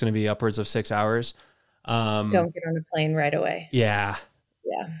long. It's going to be upwards of 6 hours. Don't get on a plane right away. Yeah.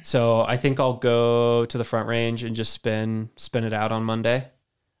 Yeah. So I think I'll go to the Front Range and just spin it out on Monday.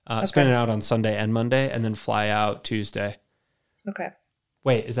 Spin it out on Sunday and Monday, and then fly out Tuesday. Okay.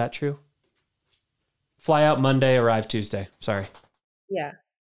 Wait, is that true? Fly out Monday, arrive Tuesday. Sorry. Yeah.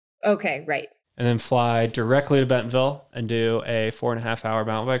 Okay, right. And then fly directly to Bentonville and do a 4.5-hour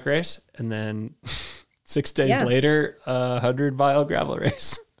mountain bike race. And then 6 days later, a 100-mile gravel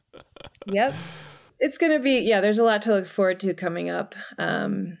race. Yep. It's going to be, there's a lot to look forward to coming up.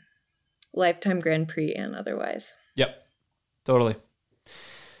 Lifetime Grand Prix and otherwise. Yep. Totally.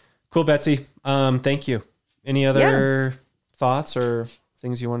 Cool, Betsy. Thank you. Any other thoughts or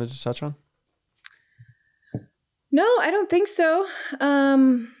things you wanted to touch on? No, I don't think so.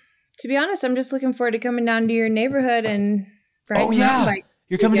 To be honest, I'm just looking forward to coming down to your neighborhood and riding mountain bike.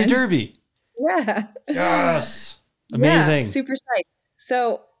 You're coming to Derby. Yeah. Yes. Amazing. Yeah, super psyched.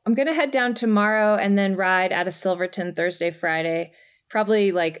 So I'm going to head down tomorrow and then ride out of Silverton Thursday, Friday.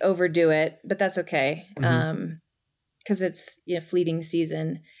 Probably overdo it, but that's okay. Because it's fleeting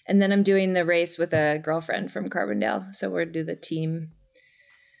season. And then I'm doing the race with a girlfriend from Carbondale. So we're do the team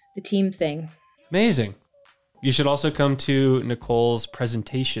thing. Amazing. You should also come to Nicole's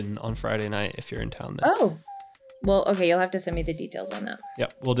presentation on Friday night if you're in town then. Oh, well, okay. You'll have to send me the details on that.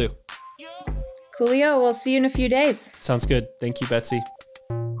 Yep, we'll do. Coolio. We'll see you in a few days. Sounds good. Thank you, Betsy.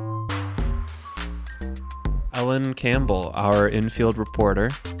 Ellen Campbell, our infield reporter.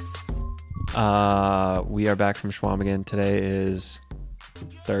 We are back from Chequamegon. Today is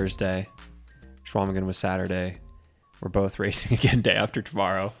Thursday. Chequamegon was Saturday. We're both racing again day after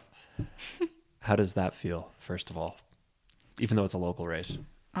tomorrow. How does that feel, first of all? Even though it's a local race.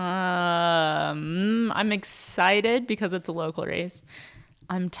 I'm excited because it's a local race.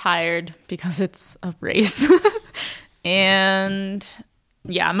 I'm tired because it's a race. And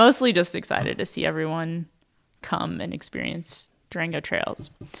yeah, mostly just excited to see everyone come and experience Durango trails.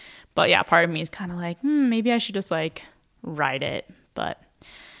 But yeah, part of me is kind of like, maybe I should just ride it. But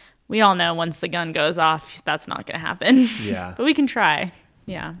we all know once the gun goes off, that's not going to happen. Yeah. But we can try.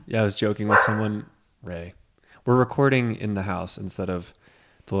 Yeah. Yeah, I was joking with someone, Ray. We're recording in the house instead of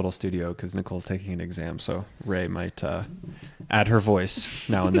the little studio because Nicole's taking an exam. So Ray might add her voice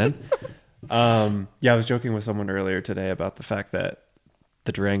now and then. I was joking with someone earlier today about the fact that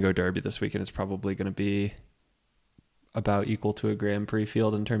the Durango Derby this weekend is probably going to be about equal to a Grand Prix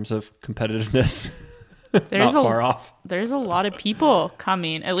field in terms of competitiveness. Not far off. There's a lot of people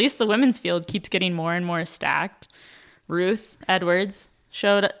coming. At least the women's field keeps getting more and more stacked. Ruth Edwards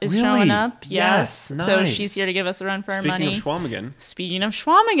is showing up. Yes, nice. So she's here to give us a run for our money. Speaking of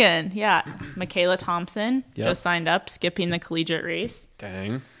Chequamegon, yeah. Michaela Thompson just signed up, skipping the collegiate race.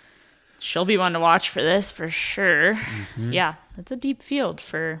 Dang. She'll be one to watch for this for sure. Mm-hmm. Yeah, it's a deep field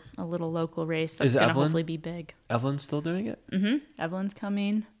for a little local race that's going to hopefully be big. Evelyn's still doing it? Mm-hmm. Evelyn's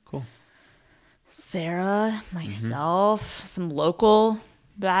coming. Cool. Sarah, myself, some local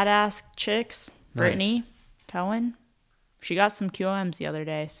badass chicks. Nice. Brittany Cohen. She got some QOMs the other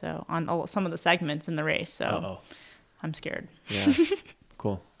day, so on some of the segments in the race. So I'm scared. Yeah,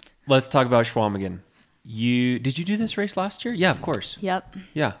 cool. Let's talk about Chequamegon. Did you do this race last year? Yeah, of course. Yep.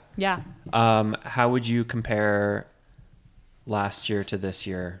 Yeah. Yeah. How would you compare last year to this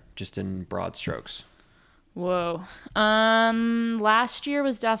year, just in broad strokes? Whoa. Last year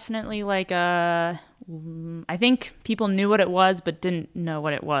was definitely I think people knew what it was, but didn't know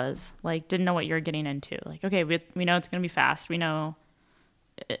what it was. Didn't know what you're getting into. Okay, we know it's going to be fast. We know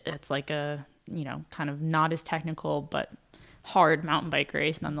it's a, kind of not as technical, but hard mountain bike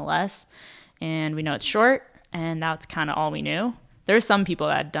race nonetheless. And we know it's short, and that's kind of all we knew. There's some people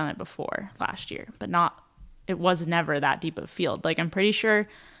that had done it before last year, but it was never that deep of a field. I'm pretty sure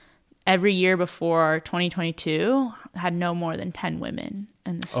every year before 2022 had no more than 10 women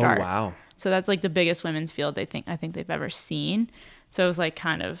in the start. Oh, wow. So that's the biggest women's field I think they've ever seen. So it was it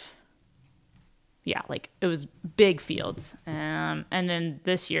was big fields. And then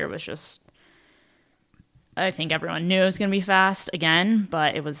this year was just, I think everyone knew it was going to be fast again,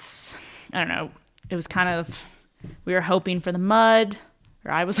 but it was, I don't know, it was kind of, we were hoping for the mud,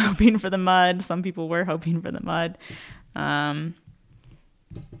 or I was hoping for the mud. Some people were hoping for the mud.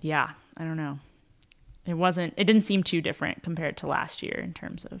 Yeah, I don't know. It didn't seem too different compared to last year in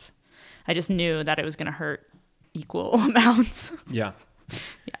terms of, I just knew that it was going to hurt equal amounts. Yeah.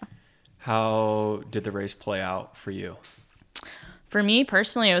 Yeah. How did the race play out for you? For me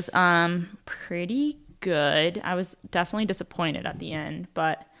personally, it was pretty good. I was definitely disappointed at the end,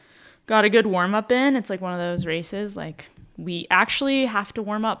 but got a good warm up in. It's like one of those races, like we actually have to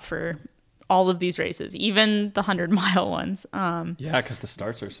warm up for all of these races, even the 100-mile ones. Yeah, because the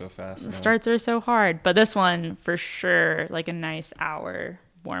starts are so fast. The starts are so hard, but this one for sure, like a nice hour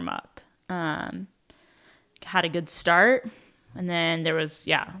warm up. Had a good start, and then there was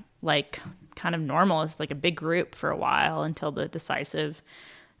like kind of normal. It's like a big group for a while until the decisive,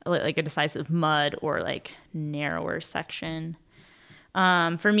 like a decisive mud or like narrower section.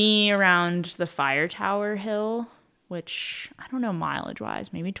 For me, around the fire tower hill, which I don't know mileage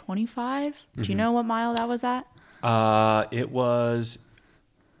wise, maybe 25. Do you know what mile that was at? It was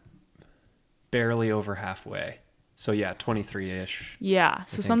barely over halfway. So yeah, 23-ish. Yeah,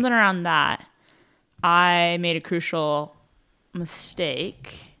 so something around that. I made a crucial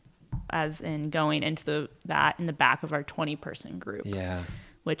mistake, as in going into that in the back of our 20-person group. Yeah.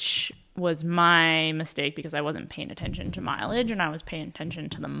 Which was my mistake because I wasn't paying attention to mileage, and I was paying attention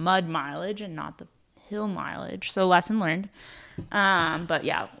to the mud mileage and not the hill mileage. So lesson learned. But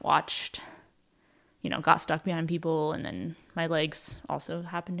yeah, watched, got stuck behind people, and then my legs also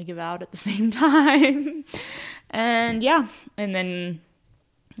happened to give out at the same time. And then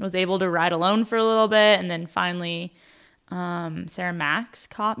was able to ride alone for a little bit, and then finally Sarah Max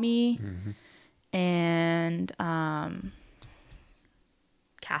caught me, and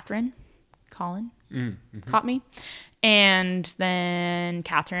Colin caught me, and then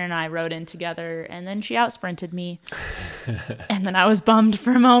Catherine and I rode in together, and then she out sprinted me. And then I was bummed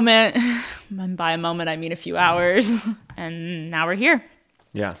for a moment, and by a moment I mean a few hours, and now we're here.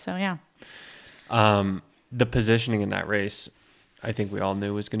 So the positioning in that race, I think we all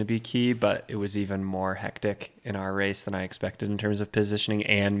knew was going to be key, but it was even more hectic in our race than I expected in terms of positioning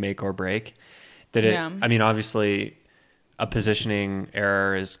and make or break. I mean, obviously a positioning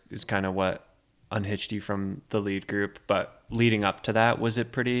error is kind of what unhitched you from the lead group, but leading up to that, was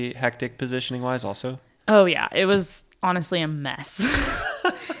it pretty hectic positioning wise also? Oh yeah, it was honestly a mess.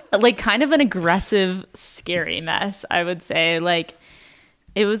 Like kind of an aggressive, scary mess, I would say. Like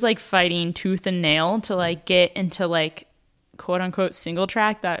it was like fighting tooth and nail to like get into like quote unquote single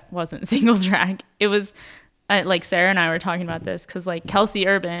track that wasn't single track. It was like Sarah and I were talking about this because like Kelsey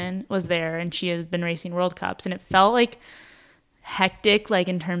Urban was there, and she has been racing World Cups, and it felt like hectic, like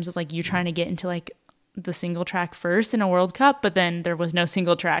in terms of like you trying to get into like the single track first in a World Cup, but then there was no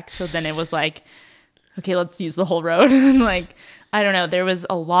single track, so then it was like, okay, let's use the whole road. And like I don't know, there was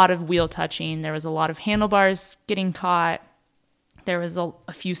a lot of wheel touching, there was a lot of handlebars getting caught, there was a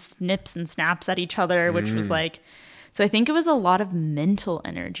few snips and snaps at each other, which was like, so I think it was a lot of mental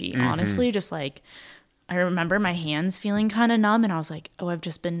energy, honestly. Just like I remember my hands feeling kind of numb, and I was like, oh, I've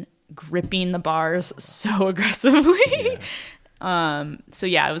just been gripping the bars so aggressively. So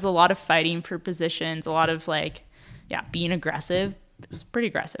yeah, it was a lot of fighting for positions, a lot of like, being aggressive. It was pretty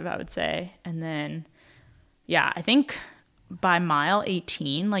aggressive, I would say. And then, I think by mile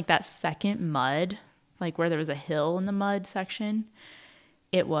 18, like that second mud, like where there was a hill in the mud section,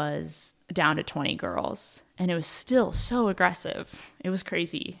 it was down to 20 girls, and it was still so aggressive. It was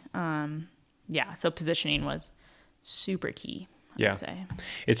crazy. So positioning was super key, I would say.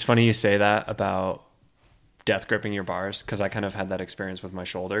 It's funny you say that about death gripping your bars, because I kind of had that experience with my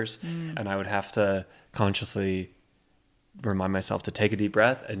shoulders, and I would have to consciously remind myself to take a deep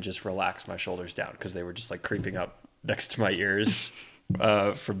breath and just relax my shoulders down, because they were just like creeping up next to my ears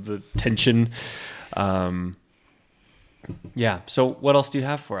from the tension. So what else do you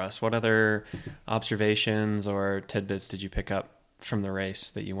have for us? What other observations or tidbits did you pick up from the race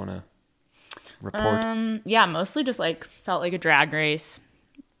that you want to report? Mostly just like felt like a drag race.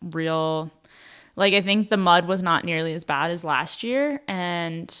 Like I think the mud was not nearly as bad as last year,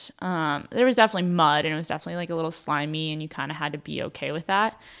 and there was definitely mud, and it was definitely like a little slimy, and you kind of had to be okay with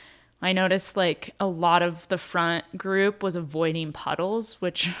that. I noticed like a lot of the front group was avoiding puddles,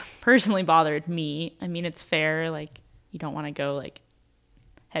 which personally bothered me. I mean, it's fair, like you don't want to go like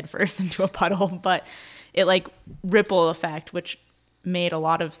head first into a puddle, but it like ripple effect, which made a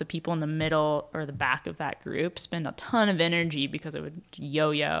lot of the people in the middle or the back of that group spend a ton of energy because it would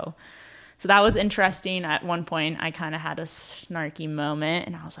yo-yo. So that was interesting. At one point, I kind of had a snarky moment,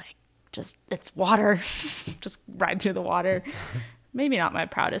 and I was like, it's water. Just ride through the water. Maybe not my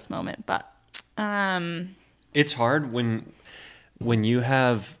proudest moment, but... It's hard when you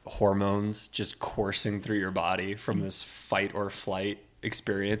have hormones just coursing through your body from this fight or flight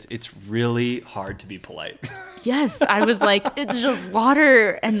experience. It's really hard to be polite. Yes, I was like, it's just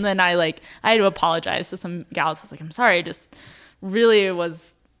water. And then I had to apologize to some gals. I was like, I'm sorry. Just really it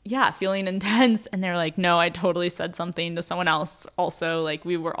was feeling intense. And they're like, no, I totally said something to someone else also. Like,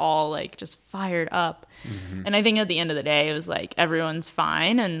 we were all like just fired up. And I think at the end of the day, it was like everyone's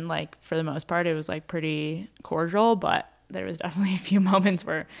fine. And like for the most part, it was like pretty cordial. But there was definitely a few moments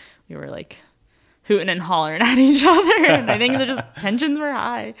where we were like hooting and hollering at each other. And I think the tensions were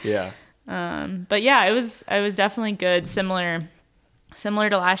high. Yeah. But yeah, it was definitely good. Similar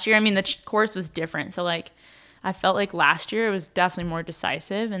to last year. I mean, the course was different. So like, I felt like last year it was definitely more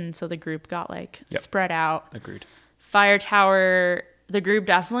decisive. And so the group got like spread out. Agreed. Fire Tower, the group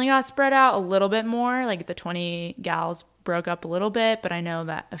definitely got spread out a little bit more. Like the 20 gals broke up a little bit, but I know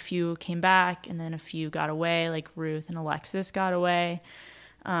that a few came back and then a few got away, like Ruth and Alexis got away.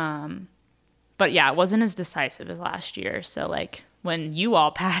 But yeah, it wasn't as decisive as last year. So like when you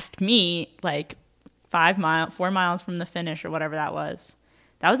all passed me like 4 miles from the finish or whatever that was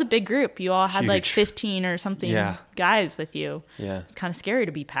a big group. You all had like 15 or something guys with you. Yeah. It's kind of scary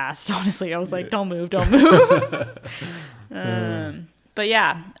to be passed, honestly. I was like, don't move. But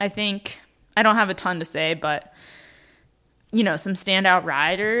yeah, I think I don't have a ton to say, but you know, some standout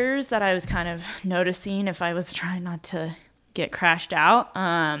riders that I was kind of noticing if I was trying not to get crashed out.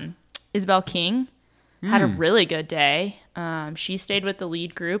 Isabel King had a really good day. She stayed with the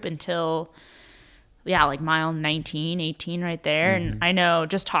lead group until, like mile 19, 18 right there. And I know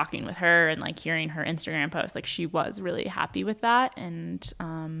just talking with her and like hearing her Instagram post, like she was really happy with that. And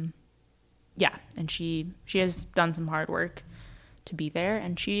and she has done some hard work to be there,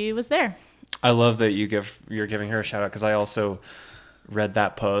 and she was there. I love that you're giving her a shout out, because I also read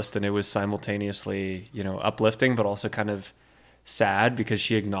that post and it was simultaneously, you know, uplifting, but also kind of sad, because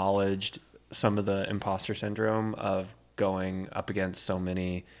she acknowledged some of the imposter syndrome of going up against so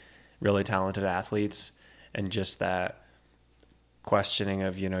many really talented athletes, and just that questioning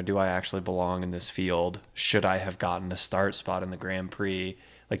of, you know, do I actually belong in this field? Should I have gotten a start spot in the Grand Prix?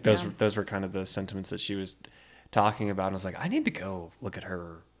 Like those were kind of the sentiments that she was talking about. And I was like, I need to go look at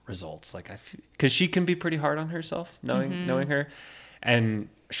her results. Like because she can be pretty hard on herself, knowing her. And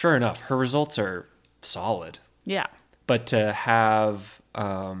sure enough, her results are solid. Yeah. But to have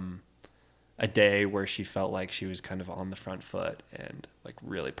a day where she felt like she was kind of on the front foot and like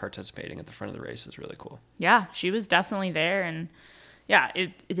really participating at the front of the race is really cool. Yeah, she was definitely there. And yeah,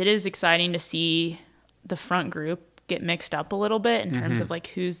 it is exciting to see the front group get mixed up a little bit in terms of like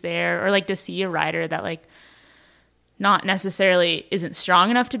who's there, or like to see a rider that like not necessarily isn't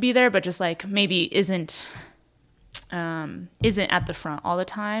strong enough to be there, but just like maybe isn't at the front all the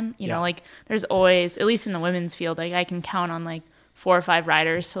time. You know, like there's always, at least in the women's field, like I can count on like 4 or 5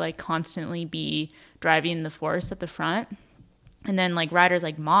 riders to like constantly be driving the force at the front. And then like riders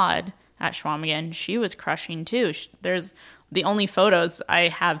like Maud at Chequamegon, she was crushing too. There's the only photos I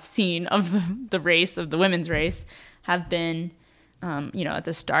have seen of the race, of the women's race, have been at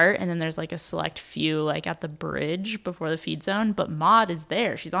the start, and then there's like a select few like at the bridge before the feed zone, but Maud is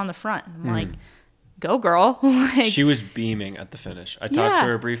there. She's on the front. I'm like, go girl. Like, she was beaming at the finish. I talked to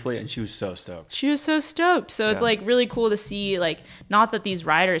her briefly and she was so stoked. So it's like really cool to see, like, not that these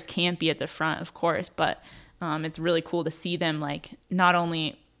riders can't be at the front, of course, but it's really cool to see them like not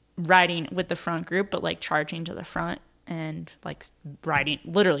only riding with the front group, but like charging to the front and like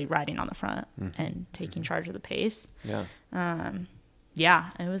literally riding on the front and taking charge of the pace. It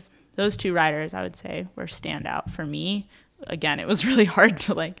was those 2 riders I would say were standout for me. Again, it was really hard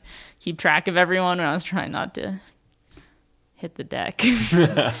to like keep track of everyone when I was trying not to hit the deck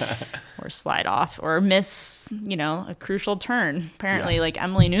or slide off or miss, a crucial turn. Apparently, like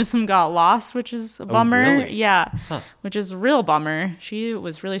Emily Newsom got lost, which is a bummer. Oh, really? Yeah, which is a real bummer. She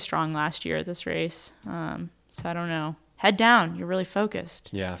was really strong last year at this race. So I don't know. Head down. You're really focused.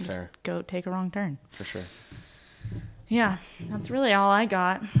 Yeah, Just fair. Go take a wrong turn. For sure. Yeah, that's really all I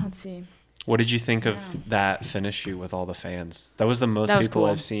got. Let's see. What did you think of that finish shoot with all the fans? That was the most people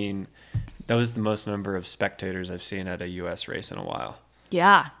I've seen. That was the most number of spectators I've seen at a U.S. race in a while.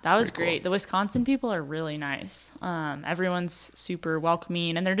 Yeah, that was great. Cool. The Wisconsin people are really nice. Everyone's super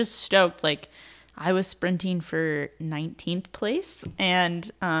welcoming, and they're just stoked. Like, I was sprinting for 19th place, and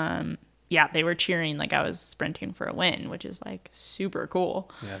they were cheering like I was sprinting for a win, which is like super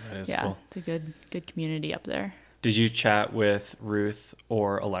cool. Yeah, that is cool. It's a good community up there. Did you chat with Ruth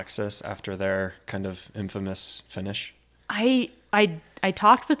or Alexis after their kind of infamous finish? I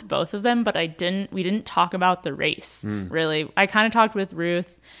talked with both of them, but we didn't talk about the race, really. I kind of talked with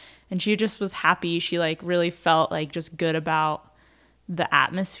Ruth, and she just was happy. She like really felt like just good about the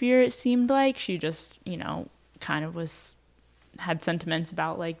atmosphere, it seemed like. She just, kind of had sentiments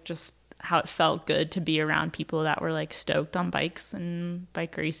about like just how it felt good to be around people that were like stoked on bikes and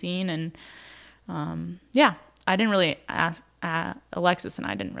bike racing. And I didn't really Alexis and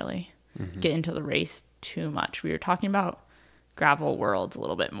I didn't really get into the race too much. We were talking about gravel worlds a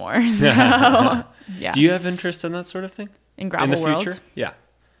little bit more. So, yeah. Do you have interest in that sort of thing? In gravel in the worlds? future? Yeah.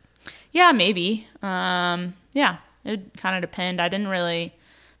 Yeah, maybe. Yeah, it kind of depend. I didn't really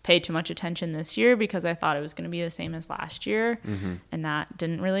pay too much attention this year because I thought it was going to be the same as last year, and that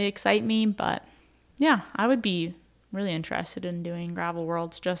didn't really excite me. But yeah, I would be really interested in doing gravel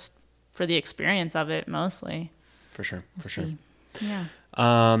worlds just for the experience of it, mostly. For sure. We'll For sure. see. Yeah.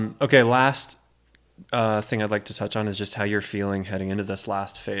 Okay. Last thing I'd like to touch on is just how you're feeling heading into this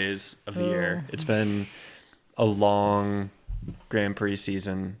last phase of the year. It's been a long Grand Prix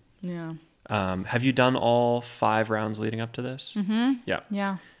season. Yeah. Have you done all 5 rounds leading up to this? Yeah.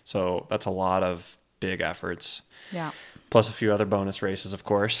 Yeah. So that's a lot of big efforts. Yeah. Plus a few other bonus races, of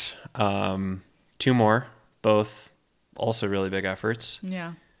course. 2 more, both also really big efforts.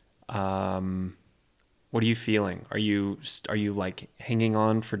 Yeah. What are you feeling? Are you like hanging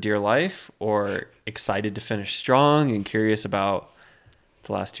on for dear life, or excited to finish strong and curious about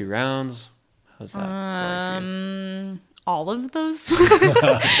the last 2 rounds? How's that going for you? All of those.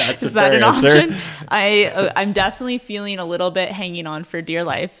 That's Is that an option? I'm definitely feeling a little bit hanging on for dear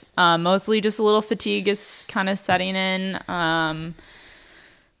life. Mostly just a little fatigue is kind of setting in.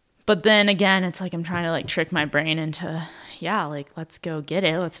 But then again, it's like I'm trying to like trick my brain into, let's go get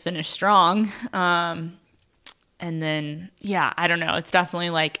it. Let's finish strong. And then, I don't know. It's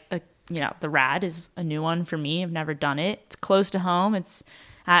definitely like, the rad is a new one for me. I've never done it. It's close to home. It's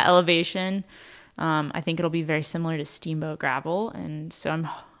at elevation. I think it'll be very similar to Steamboat Gravel, and so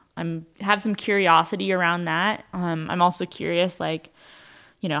I'm have some curiosity around that. I'm also curious,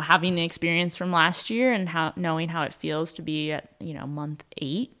 having the experience from last year and knowing how it feels to be at month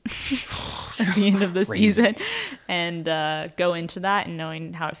 8 at the end of the season, and go into that and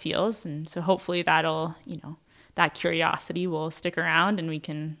knowing how it feels. And so hopefully that'll that curiosity will stick around, and we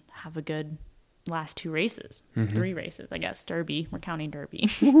can have a good last 2 races, 3 races, I guess. Derby, we're counting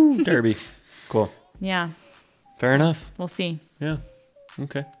Derby. Derby. Cool. Yeah. Fair enough. We'll see. Yeah.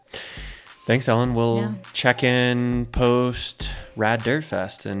 Okay. Thanks, Ellen. We'll check in post Rad Dirt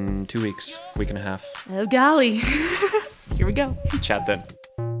Fest in 2 weeks, week and a half. Oh, golly. Here we go. Chat then.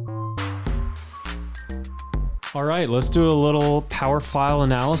 All right, let's do a little power file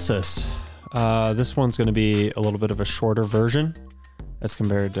analysis. This one's going to be a little bit of a shorter version as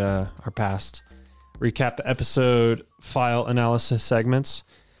compared to our past recap episode file analysis segments.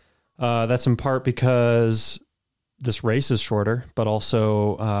 That's in part because this race is shorter, but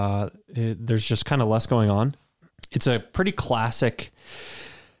also there's just kind of less going on. It's a pretty classic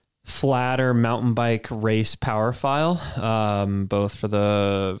flatter mountain bike race power file, both for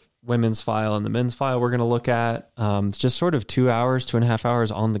the women's file and the men's file we're going to look at. It's just sort of 2.5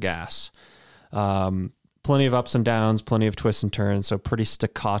 hours on the gas. Plenty of ups and downs, plenty of twists and turns, so pretty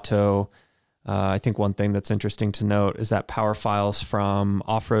staccato. I think one thing that's interesting to note is that power files from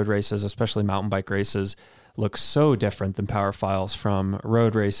off-road races, especially mountain bike races, look so different than power files from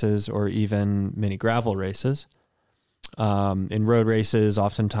road races or even mini gravel races. In road races,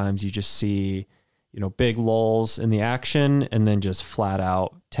 oftentimes you just see, big lulls in the action and then just flat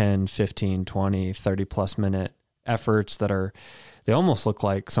out 10, 15, 20, 30 plus minute efforts they almost look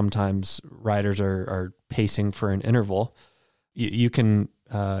like sometimes riders are pacing for an interval. You can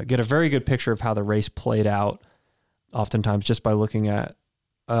get a very good picture of how the race played out oftentimes just by looking at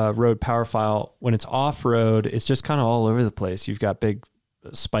a road power file. When it's off-road, it's just kind of all over the place. You've got big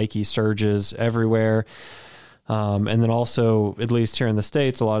spiky surges everywhere. And then also, at least here in the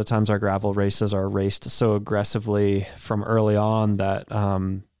States, a lot of times our gravel races are raced so aggressively from early on that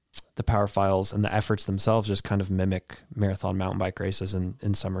the power files and the efforts themselves just kind of mimic marathon mountain bike races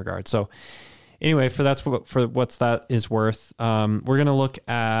in some regard. So anyway, for what that is worth, we're going to look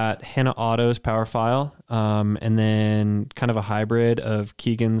at Hannah Otto's power file, and then kind of a hybrid of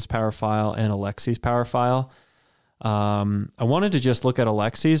Keegan's power file and Alexi's power file. I wanted to just look at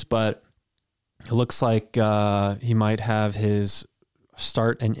Alexi's, but it looks like he might have his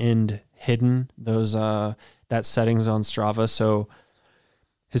start and end hidden, that settings on Strava. So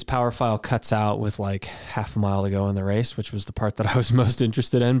his power file cuts out with like half a mile to go in the race, which was the part that I was most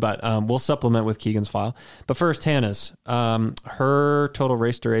interested in, but we'll supplement with Keegan's file. But first, Hannah's. Her total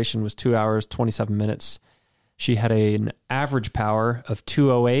race duration was 2 hours, 27 minutes. She had an average power of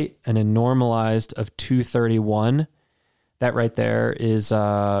 208 and a normalized of 231. That right there is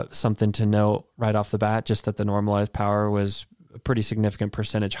something to note right off the bat, just that the normalized power was a pretty significant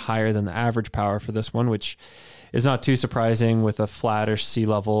percentage higher than the average power for this one, which is not too surprising with a flatter sea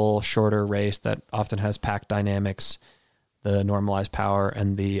level, shorter race that often has pack dynamics. The normalized power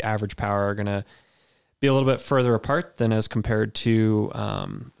and the average power are going to be a little bit further apart than as compared to,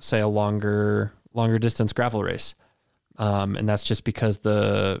 say, a longer distance gravel race. And that's just because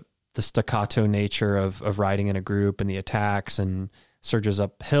the staccato nature of riding in a group and the attacks and surges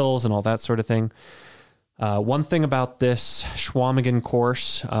up hills and all that sort of thing. One thing about this Chequamegon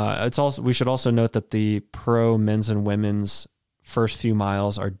course, we should also note that the pro men's and women's first few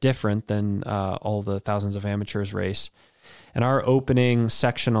miles are different than all the thousands of amateurs race. And our opening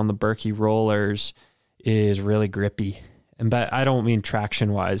section on the Berkey rollers is really grippy. But I don't mean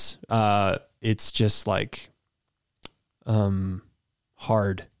traction wise. It's just like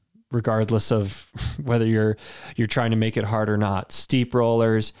hard, regardless of whether you're trying to make it hard or not. Steep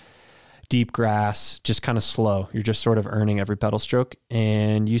rollers, deep grass, just kind of slow. You're just sort of earning every pedal stroke.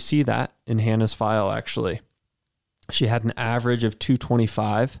 And you see that in Hannah's file, actually. She had an average of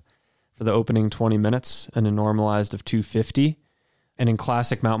 225 for the opening 20 minutes and a normalized of 250. And in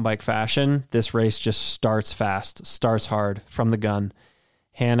classic mountain bike fashion, this race just starts fast, starts hard from the gun.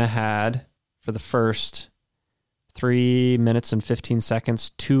 Hannah had, for the first 3 minutes and 15 seconds,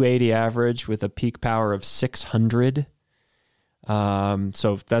 280 average with a peak power of 600.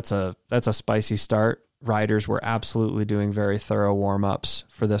 So that's a spicy start. Riders were absolutely doing very thorough warm-ups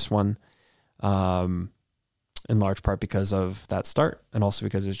for this one, in large part because of that start and also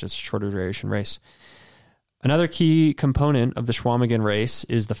because it's just a shorter duration race. Another key component of the Chequamegon race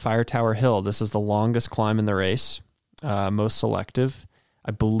is the Fire Tower Hill. This is the longest climb in the race, most selective.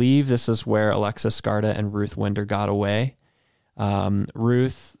 I believe this is where Alexis Skarda and Ruth Winder got away.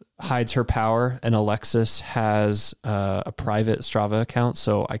 Ruth hides her power, and Alexis has a private Strava account,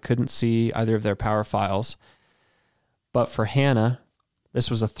 so I couldn't see either of their power files. But for Hannah, this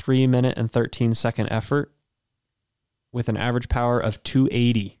was a 3 minute and 13 second effort with an average power of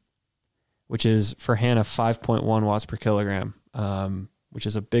 280, which is for Hannah 5.1 watts per kilogram, which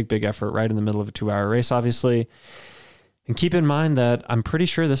is a big effort right in the middle of a 2-hour race, obviously. And keep in mind that I'm pretty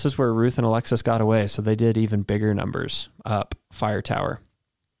sure this is where Ruth and Alexis got away, so they did even bigger numbers up Fire Tower.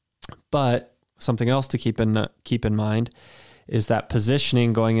 But something else to keep in mind is that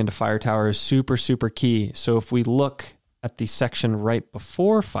positioning going into Fire Tower is super key. So if we look at the section right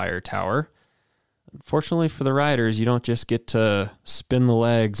before Fire Tower, unfortunately for the riders, you don't just get to spin the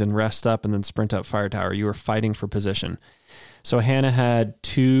legs and rest up and then sprint up Fire Tower. You are fighting for position. So Hannah had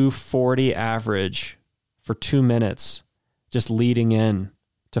 240 average for 2 minutes just leading in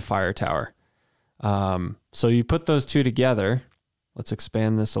to Fire Tower. So you put those two together. Let's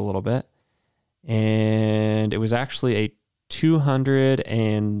expand this a little bit. And it was actually a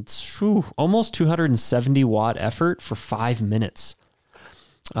almost 270 watt effort for 5 minutes.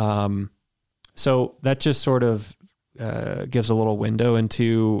 So that just sort of gives a little window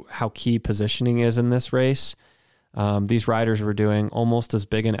into how key positioning is in this race. These riders were doing almost as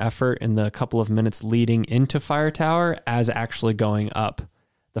big an effort in the couple of minutes leading into Fire Tower as actually going up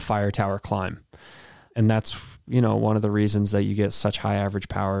the Fire Tower climb. And that's, one of the reasons that you get such high average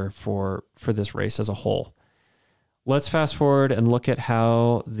power for this race as a whole. Let's fast forward and look at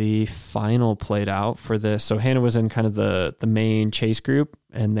how the final played out for this. So Hannah was in kind of the main chase group,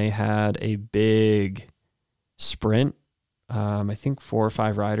 and they had a big sprint. I think 4 or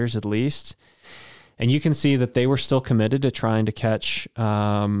 5 riders at least. And you can see that they were still committed to trying to catch,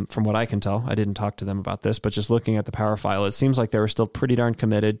 from what I can tell. I didn't talk to them about this, but just looking at the power file, it seems like they were still pretty darn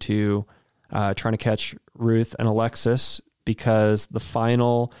committed to trying to catch Ruth and Alexis, because the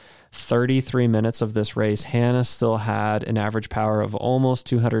final 33 minutes of this race, Hannah still had an average power of almost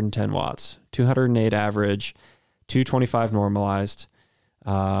 210 watts, 208 average, 225 normalized.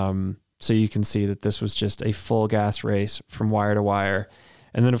 So you can see that this was just a full gas race from wire to wire.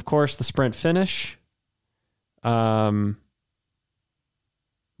 And then, of course, the sprint finish. We'll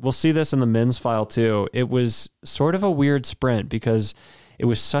see this in the men's file too. It was sort of a weird sprint because it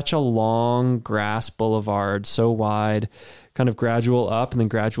was such a long grass boulevard, so wide, kind of gradual up and then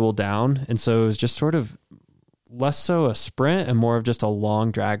gradual down. And so it was just sort of less so a sprint and more of just a long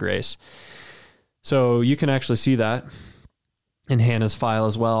drag race. So you can actually see that in Hannah's file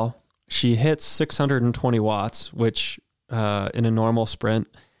as well. She hits 620 watts, which in a normal sprint,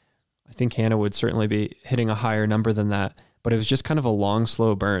 I think Hannah would certainly be hitting a higher number than that, but it was just kind of a long,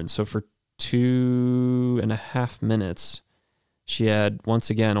 slow burn. So for 2.5 minutes, she had, once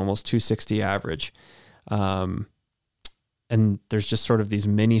again, almost 260 average. And there's just sort of these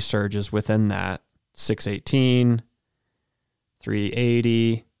mini surges within that: 618,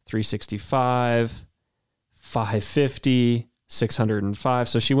 380, 365, 550, 605.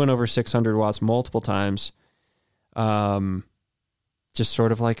 So she went over 600 watts multiple times. Just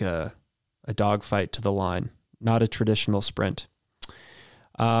sort of like a dogfight to the line, not a traditional sprint.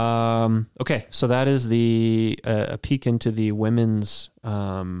 Okay, so that is a peek into the women's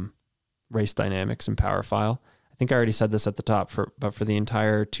race dynamics and power file. I think I already said this at the top, but for the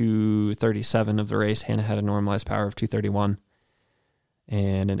entire 237 of the race, Hannah had a normalized power of 231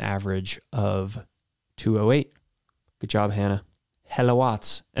 and an average of 208. Good job, Hannah. Hella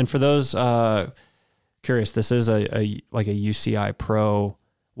watts. And for those curious, this is a UCI Pro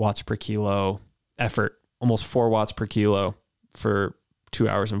watts per kilo effort, almost 4 watts per kilo for 2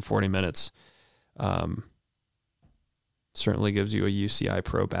 hours and 40 minutes. Certainly gives you a UCI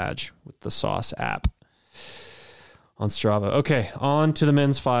Pro badge with the Sauce app on Strava. Okay, on to the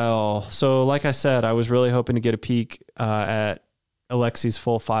men's file. So like I said, I was really hoping to get a peek at Alexi's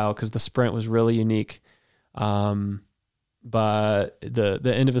full file because the sprint was really unique. But the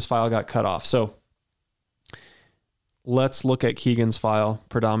end of his file got cut off. So let's look at Keegan's file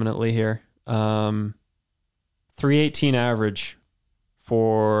predominantly here. 318 average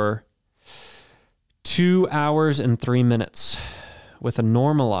for 2 hours and 3 minutes with a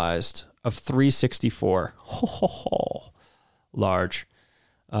normalized of 364. Large.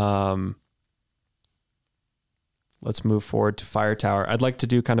 Let's move forward to Fire Tower. I'd like to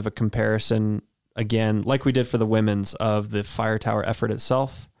do kind of a comparison again, like we did for the women's, of the Fire Tower effort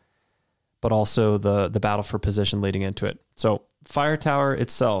itself, but also the battle for position leading into it. So Fire Tower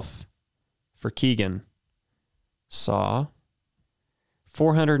itself for Keegan saw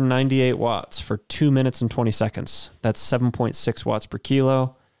 498 watts for 2 minutes and 20 seconds. That's 7.6 watts per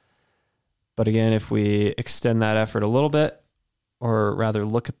kilo. But again, if we extend that effort a little bit, or rather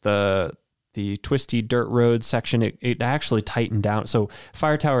look at the twisty dirt road section, it actually tightened down. So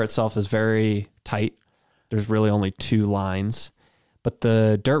Fire Tower itself is very tight. There's really only 2 lines. But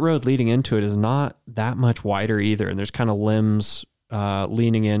the dirt road leading into it is not that much wider either. And there's kind of limbs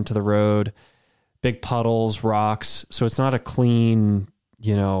leaning into the road, big puddles, rocks. So it's not a clean,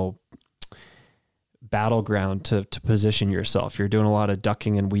 battleground to position yourself. You're doing a lot of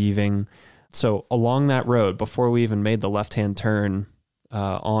ducking and weaving. So along that road, before we even made the left-hand turn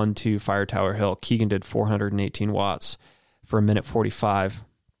onto Fire Tower Hill, Keegan did 418 watts for 1:45.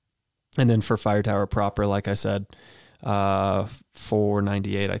 And then for Fire Tower proper, like I said,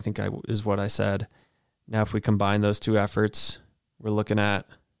 498, I think is what I said. Now, if we combine those two efforts, we're looking at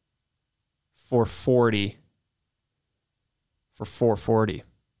 440 for 440.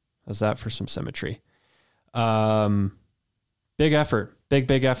 How's that for some symmetry? Big effort,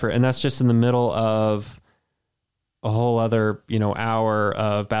 big effort. And that's just in the middle of a whole other, hour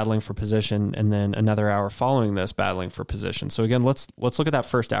of battling for position, and then another hour following this battling for position. So again, let's look at that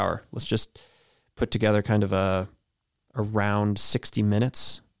first hour. Let's just put together kind of around 60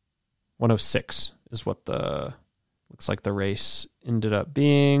 minutes. 106 is what looks like the race ended up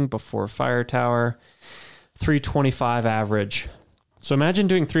being before Fire Tower. 325 average. So imagine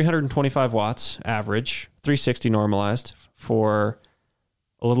doing 325 watts average, 360 normalized for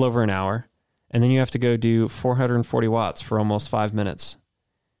a little over an hour. And then you have to go do 440 watts for almost 5 minutes.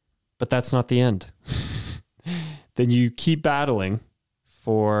 But that's not the end. Then you keep battling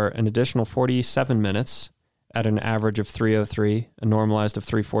for an additional 47 minutes at an average of 303, a normalized of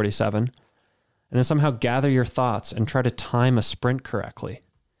 347. And then somehow gather your thoughts and try to time a sprint correctly,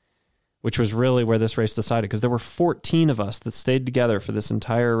 which was really where this race decided, because there were 14 of us that stayed together for this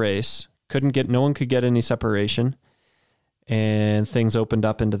entire race. No one could get any separation. And things opened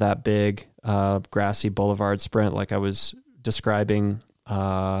up into that big grassy boulevard sprint like I was describing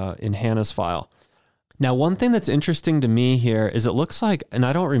in Hannah's file. Now, one thing that's interesting to me here is it looks like, and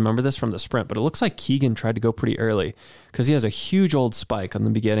I don't remember this from the sprint, but it looks like Keegan tried to go pretty early because he has a huge old spike on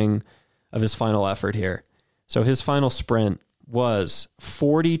the beginning of his final effort here. So his final sprint was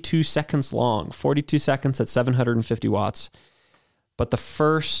 42 seconds long, 42 seconds at 750 watts. But the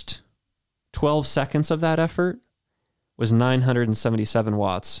first 12 seconds of that effort was 977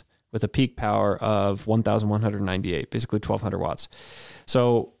 watts with a peak power of 1,198, basically 1,200 watts.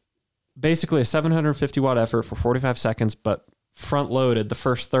 So basically a 750 watt effort for 45 seconds, but front loaded, the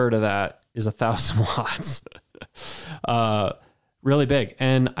first third of that is 1,000 watts. Really big.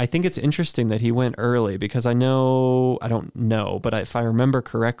 And I think it's interesting that he went early because I don't know, but if I remember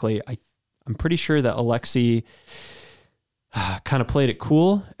correctly, I'm pretty sure that Alexi kind of played it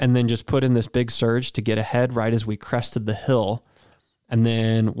cool and then just put in this big surge to get ahead right as we crested the hill. And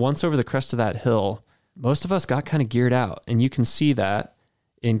then once over the crest of that hill, most of us got kind of geared out. And you can see that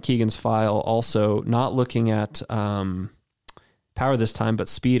in Keegan's file also, not looking at power this time, but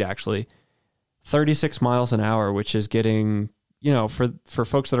speed actually. 36 miles an hour, which is getting, for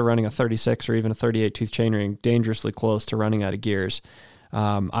folks that are running a 36 or even a 38 tooth chainring, dangerously close to running out of gears.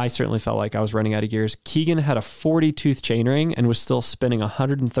 I certainly felt like I was running out of gears. Keegan had a 40-tooth chainring and was still spinning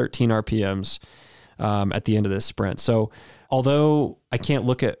 113 RPMs at the end of this sprint. So although I can't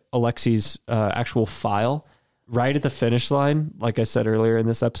look at Alexi's actual file, right at the finish line, like I said earlier in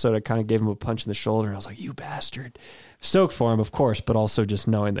this episode, I kind of gave him a punch in the shoulder. And I was like, you bastard. Stoked for him, of course, but also just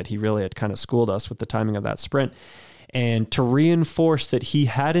knowing that he really had kind of schooled us with the timing of that sprint. And to reinforce that he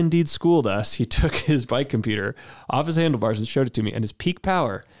had indeed schooled us, he took his bike computer off his handlebars and showed it to me. And his peak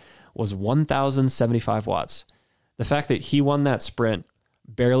power was 1,075 watts. The fact that he won that sprint,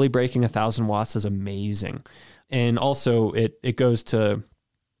 barely breaking 1,000 watts, is amazing. And also it goes to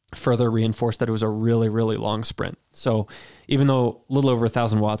further reinforce that it was a really, really long sprint. So even though a little over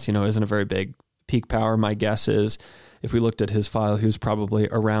 1,000 watts, isn't a very big peak power, my guess is if we looked at his file, he was probably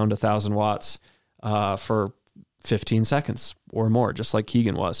around 1,000 watts for 15 seconds or more, just like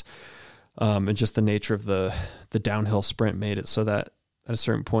Keegan was. And just the nature of the downhill sprint made it so that at a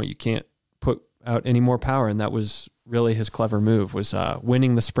certain point you can't put out any more power. And that was really his clever move, was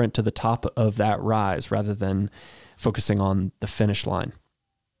winning the sprint to the top of that rise rather than focusing on the finish line.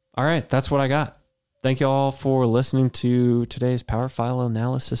 All right, that's what I got. Thank you all for listening to today's Power File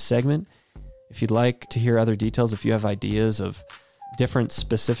Analysis segment. If you'd like to hear other details, if you have ideas of different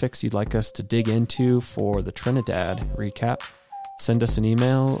specifics you'd like us to dig into for the Trinidad recap, send us an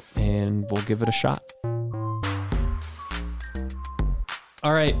email and we'll give it a shot.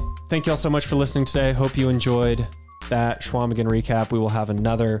 All right, thank you all so much for listening today. Hope you enjoyed that Chequamegon recap. We will have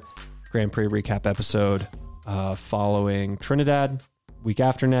another Grand Prix recap episode following Trinidad, week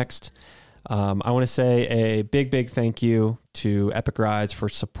after next. I want to say a big thank you to Epic Rides for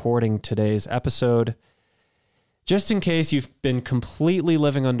supporting today's episode. Just in case you've been completely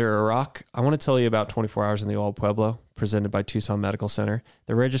living under a rock, I want to tell you about 24 Hours in the Old Pueblo, presented by Tucson Medical Center,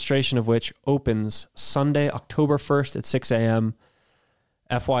 the registration of which opens Sunday, October 1st at 6 a.m.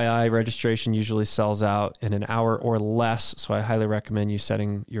 FYI, registration usually sells out in an hour or less, so I highly recommend you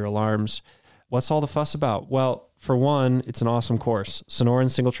setting your alarms. What's all the fuss about? Well, for one, it's an awesome course. Sonoran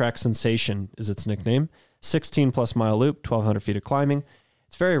Single Track Sensation is its nickname. 16-plus mile loop, 1,200 feet of climbing.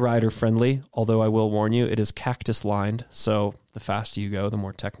 It's very rider-friendly, although I will warn you, it is cactus-lined, so the faster you go, the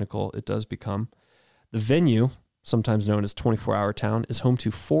more technical it does become. The venue, sometimes known as 24-Hour Town, is home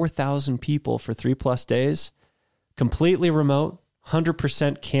to 4,000 people for 3+ days. Completely remote,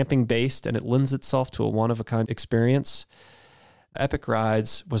 100% camping-based, and it lends itself to a one-of-a-kind experience. Epic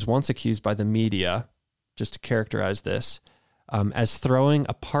Rides was once accused by the media, just to characterize this, as throwing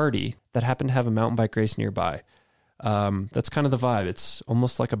a party that happened to have a mountain bike race nearby. That's kind of the vibe. It's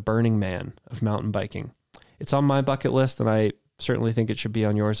almost like a Burning Man of mountain biking. It's on my bucket list, and I certainly think it should be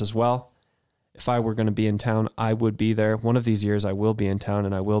on yours as well. If I were going to be in town, I would be there. One of these years I will be in town,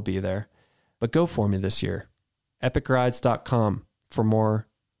 and I will be there. But go for me this year. epicrides.com for more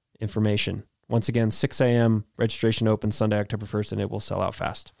information. Once again, 6 a.m. registration opens Sunday, October 1st, and it will sell out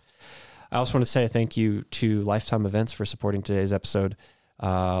fast. I also want to say a thank you to Lifetime Events for supporting today's episode.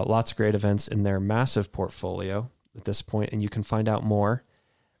 Lots of great events in their massive portfolio at this point, and you can find out more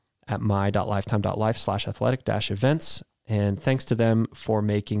at my.lifetime.life/athletic-events. And thanks to them for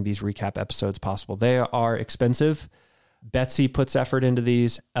making these recap episodes possible. They are expensive. Betsy puts effort into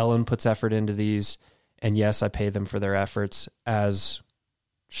these. Ellen puts effort into these. And yes, I pay them for their efforts, as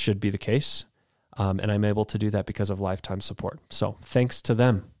should be the case. And I'm able to do that because of Lifetime support. So thanks to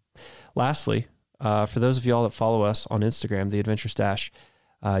them. Lastly, for those of y'all that follow us on Instagram, The Adventure Stash,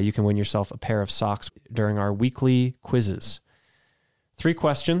 you can win yourself a pair of socks during our weekly quizzes. 3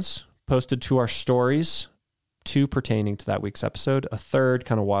 questions posted to our stories, 2 pertaining to that week's episode, a third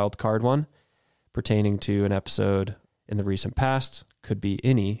kind of wild card one pertaining to an episode in the recent past, could be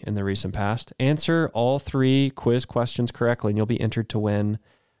any in the recent past. Answer all 3 quiz questions correctly, and you'll be entered to win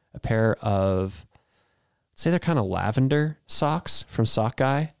a pair of, say they're kind of lavender socks from Sock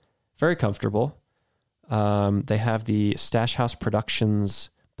Guy. Very comfortable. They have the Stash House Productions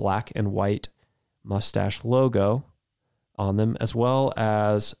black and white mustache logo on them, as well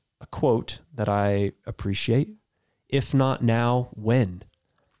as a quote that I appreciate. If not now, when?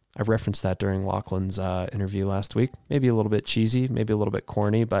 I referenced that during Lachlan's interview last week. Maybe a little bit cheesy, maybe a little bit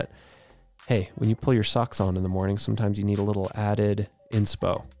corny, but hey, when you pull your socks on in the morning, sometimes you need a little added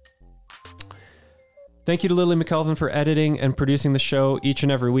inspo. Thank you to Lily McKelvin for editing and producing the show each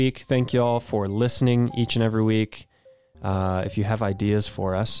and every week. Thank you all for listening each and every week. If you have ideas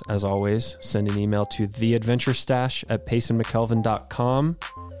for us, as always, send an email to theadventurestash@paceandmckelvin.com.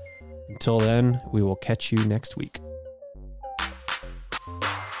 Until then, we will catch you next week.